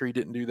did this or he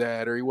didn't do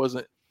that, or he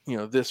wasn't,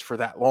 this for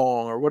that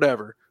long or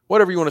whatever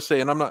you want to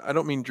say. And I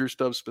don't mean Drew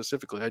Stubbs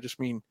specifically. I just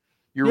mean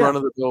your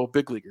run-of-the-mill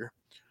big leaguer.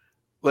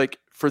 Like,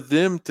 for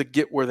them to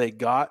get where they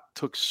got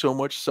took so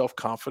much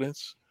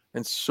self-confidence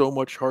and so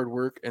much hard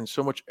work and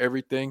so much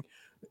everything.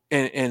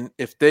 And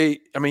if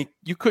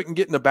you couldn't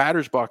get in the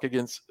batter's box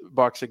against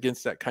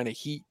that kind of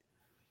heat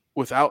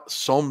without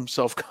some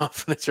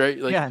self-confidence, right?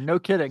 Like, yeah, no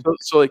kidding.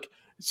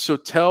 So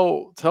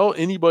tell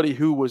anybody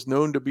who was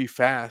known to be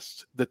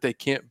fast that they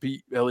can't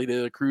beat Elly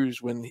De La Cruz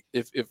when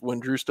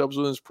Drew Stubbs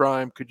was in his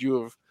prime. Could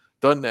you have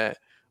done that?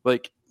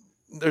 Like,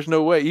 there's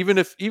no way. Even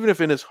if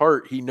in his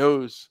heart he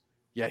knows,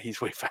 yeah,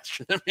 he's way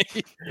faster than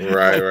me.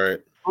 Right.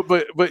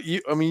 But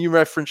you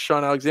referenced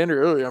Sean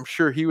Alexander earlier. I'm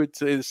sure he would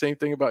say the same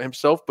thing about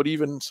himself, but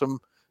even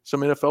some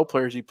NFL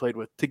players he played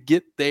with, to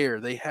get there,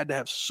 they had to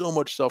have so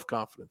much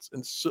self-confidence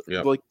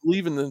and like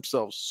believe in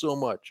themselves so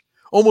much,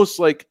 almost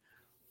like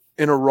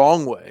in a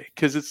wrong way.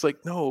 Cause it's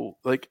like, no,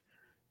 like,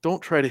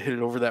 don't try to hit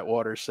it over that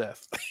water,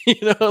 Seth.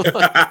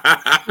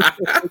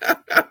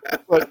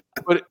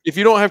 But if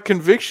you don't have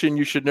conviction,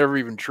 you should never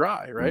even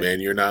try, right? Man,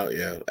 you're not.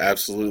 Yeah,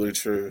 absolutely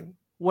true.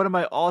 One of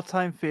my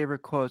all-time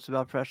favorite quotes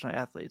about professional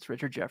athletes,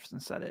 Richard Jefferson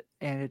said it,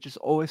 and it just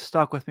always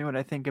stuck with me when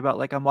I think about,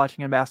 like, I'm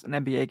watching an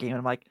NBA game and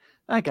I'm like,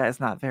 that guy's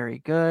not very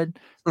good.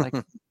 Like,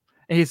 and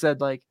he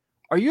said, like,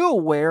 are you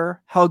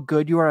aware how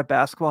good you are at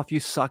basketball if you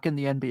suck in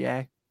the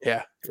NBA?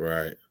 Yeah.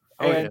 Right.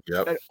 And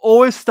it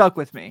always stuck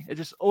with me. It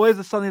just always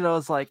is something that I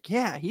was like,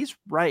 yeah, he's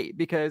right.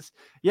 Because,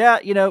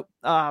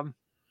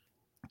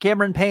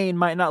 Cameron Payne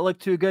might not look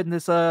too good in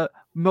this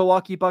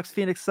Milwaukee Bucks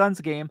Phoenix Suns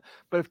game,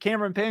 but if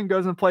Cameron Payne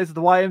goes and plays at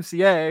the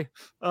YMCA,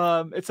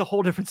 it's a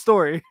whole different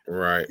story.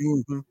 Right.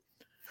 Mm-hmm.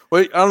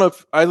 Well, I don't know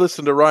if I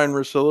listened to Ryan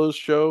Russillo's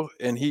show,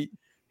 and he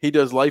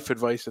does life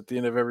advice at the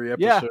end of every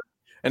episode. Yeah.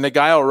 And the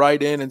guy will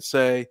write in and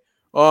say,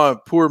 oh,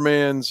 poor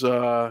man's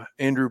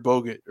Andrew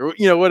Bogut, or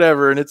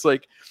whatever. And it's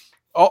like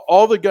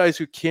all the guys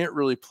who can't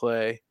really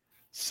play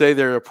say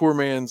they're a poor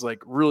man's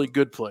like really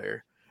good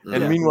player.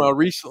 And meanwhile,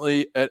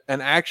 recently,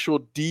 an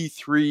actual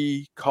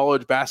D3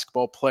 college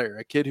basketball player,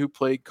 a kid who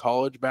played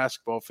college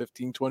basketball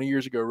 15, 20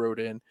 years ago, wrote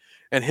in,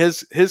 and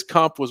his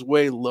comp was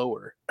way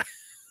lower.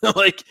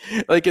 like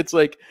it's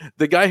like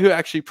the guy who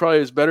actually probably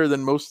is better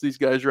than most of these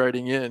guys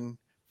writing in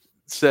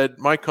said,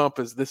 my comp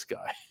is this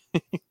guy.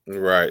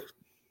 Right.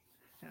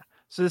 Yeah.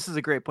 So this is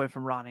a great point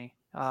from Ronnie.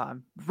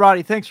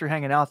 Ronnie, thanks for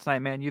hanging out tonight,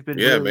 man. You've been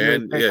man.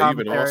 Really you've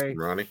been awesome,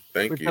 Ronnie.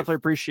 Thank you. Definitely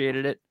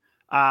appreciated it.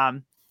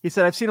 He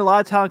said, I've seen a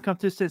lot of talent come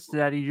to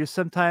Cincinnati. You just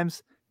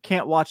sometimes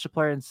can't watch the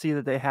player and see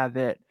that they have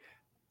it.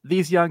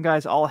 These young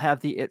guys all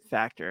have the it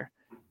factor.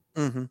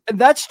 Mm-hmm. And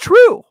that's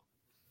true.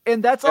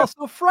 And that's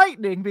also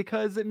frightening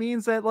because it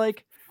means that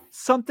like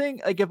something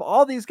like if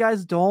all these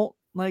guys don't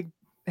like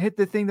hit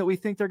the thing that we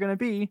think they're going to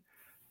be,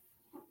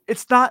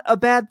 it's not a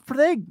bad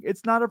thing.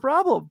 It's not a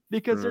problem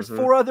because there's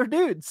 4 other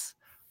dudes.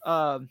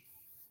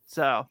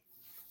 So.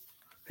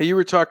 Hey, you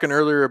were talking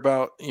earlier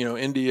about,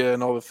 India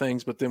and all the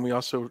things, but then we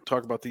also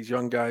talk about these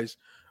young guys.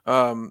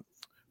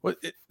 What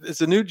is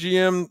the new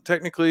GM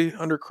technically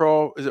under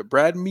Crawl? Is it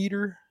Brad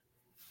Meter?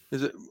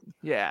 Is it?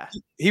 Yeah.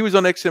 He was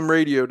on XM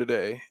radio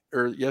today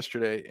or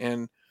yesterday,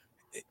 and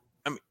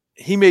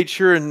he made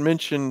sure and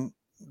mentioned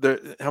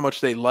how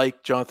much they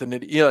like Jonathan.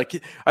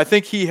 I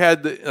think he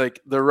had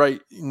the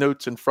right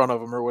notes in front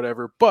of him or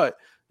whatever. But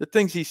the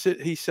things he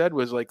said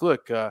was like,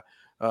 look,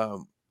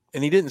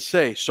 and he didn't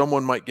say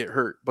someone might get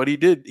hurt, but he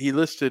did. He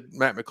listed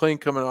Matt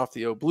McClain coming off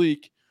the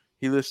oblique.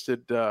 He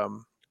listed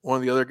one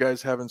of the other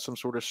guys having some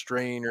sort of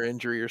strain or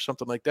injury or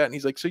something like that. And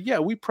he's like, so yeah,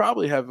 we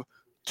probably have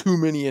too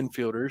many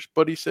infielders,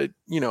 but he said,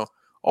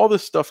 all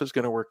this stuff is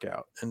going to work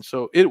out. And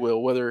so it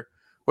will, whether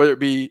it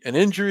be an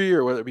injury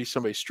or whether it be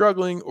somebody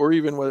struggling or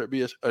even whether it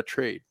be a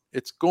trade,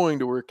 it's going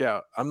to work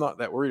out. I'm not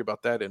that worried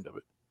about that end of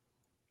it.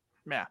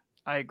 Yeah,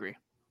 I agree.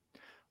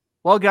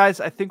 Well,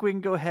 guys, I think we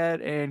can go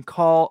ahead and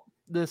call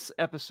this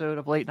episode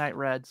of Late Night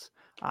Reds.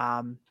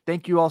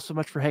 Thank you all so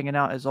much for hanging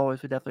out. As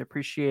always, we definitely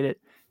appreciate it.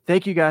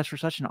 Thank you guys for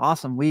such an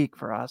awesome week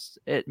for us.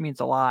 It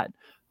means a lot.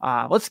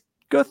 Let's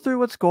go through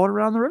what's going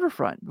around the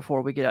riverfront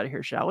before we get out of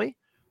here, shall we?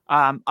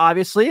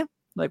 Obviously,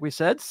 like we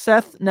said,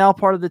 Seth now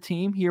part of the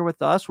team here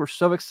with us. We're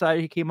so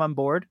excited he came on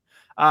board.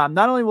 Not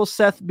only will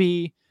Seth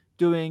be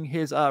doing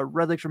his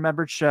Red Lakes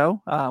Remembered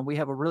show, we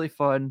have a really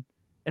fun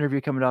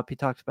interview coming up. He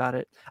talks about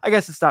it. I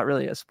guess it's not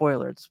really a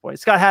spoiler at this point.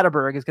 Scott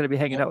Hatterberg is going to be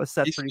hanging out with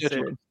Seth pretty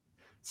soon.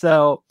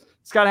 So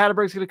Scott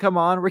Hatterberg is going to come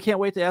on. We can't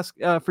wait to ask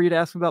for you to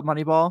ask him about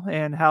Moneyball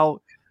and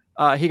how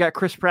he got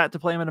Chris Pratt to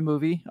play him in a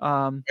movie.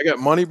 I got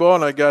Moneyball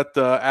and I got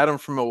Adam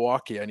from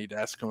Milwaukee. I need to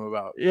ask him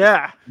about.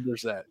 Yeah,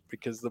 there's that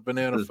because the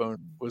banana phone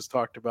was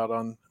talked about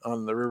on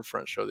the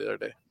Riverfront show the other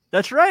day.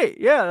 That's right.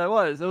 Yeah, that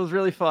was. It was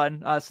really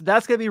fun. So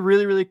that's going to be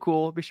really, really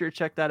cool. Be sure to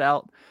check that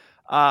out.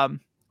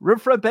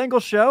 Riverfront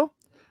Bengals show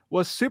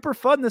was super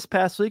fun this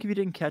past week. If you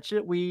didn't catch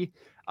it, we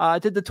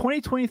did the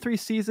 2023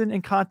 season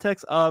in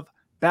context of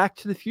Back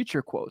to the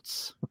Future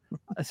quotes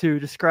to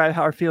describe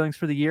our feelings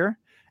for the year.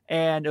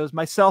 And it was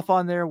myself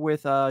on there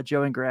with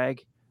Joe and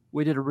Greg.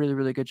 We did a really,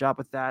 really good job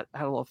with that.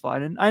 Had a little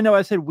fun. And I know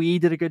I said we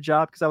did a good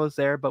job because I was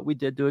there, but we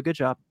did do a good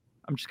job.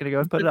 I'm just going to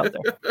go and put it out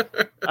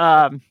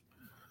there.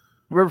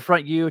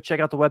 Riverfront U, check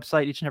out the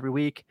website each and every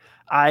week.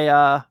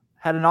 I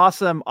had an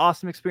awesome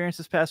experience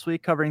this past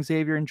week covering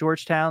Xavier in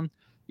Georgetown.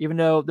 Even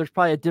though there's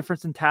probably a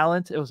difference in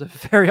talent, it was a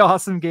very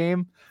awesome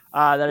game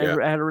I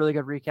had a really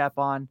good recap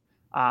on.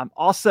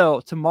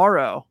 Also,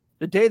 tomorrow,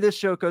 the day this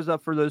show goes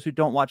up for those who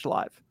don't watch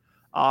live,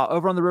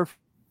 over on the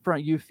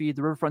Riverfront U feed,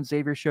 the Riverfront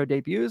Xavier show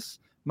debuts.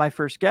 My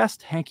first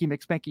guest, Hanky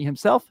McSpanky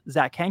himself,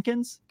 Zach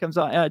Hankins, comes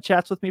on,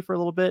 chats with me for a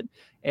little bit,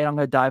 and I'm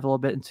going to dive a little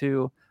bit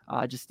into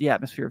just the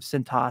atmosphere of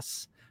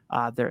Cintas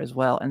there as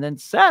well. And then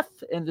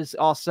Seth is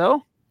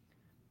also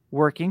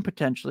working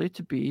potentially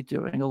to be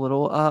doing a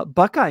little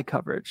Buckeye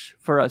coverage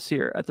for us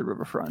here at the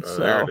Riverfront. So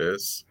there it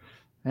is.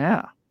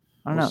 Yeah.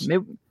 I don't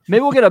know.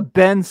 Maybe we'll get a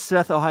Ben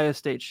Seth Ohio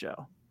State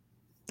show.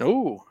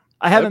 Oh,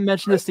 I haven't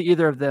mentioned this to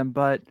either of them,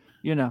 but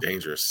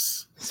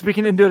dangerous.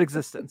 Speaking into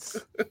existence.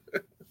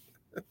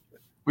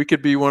 We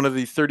could be one of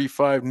the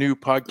 35 new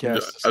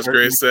podcasts. I was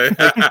going to say.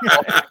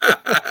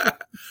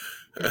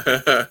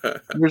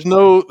 There's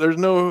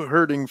no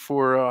hurting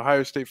for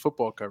Ohio State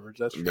football coverage.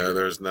 That's for sure.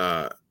 There's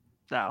not.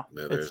 No,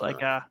 it's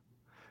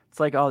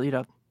like all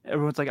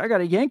everyone's like, I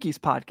got a Yankees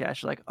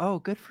podcast. You're like, oh,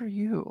 good for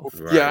you.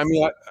 Right. Yeah, I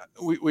mean,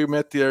 we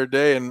met the other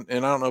day, and I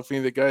don't know if any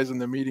of the guys in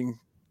the meeting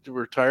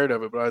were tired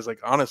of it, but I was like,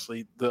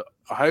 honestly, the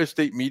Ohio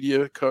State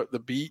media cut the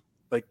beat.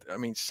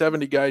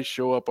 70 guys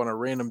show up on a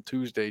random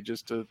Tuesday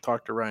just to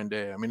talk to Ryan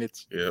Day. I mean,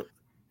 it's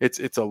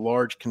a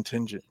large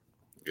contingent.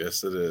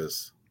 Yes, it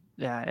is.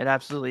 Yeah, it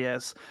absolutely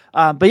is.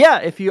 But yeah,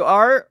 if you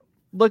are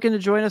looking to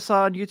join us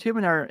on YouTube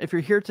and if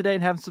you're here today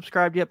and haven't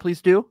subscribed yet,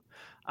 please do.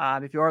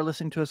 If you are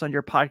listening to us on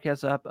your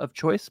podcast app of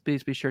choice,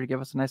 please be sure to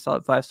give us a nice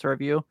solid 5-star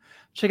review.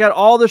 Check out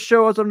all the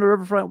shows on the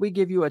Riverfront. We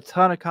give you a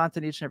ton of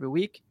content each and every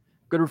week.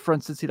 Go to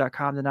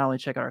riverfrontcincy.com to not only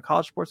check out our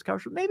college sports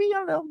coverage, but maybe,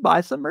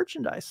 buy some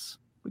merchandise.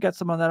 We got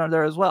some on that on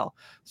there as well.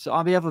 So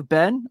on behalf of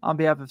Ben, on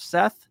behalf of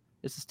Seth,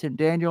 This is Tim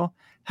Daniel.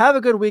 Have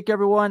a good week,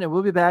 everyone, and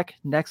we'll be back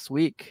next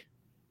week.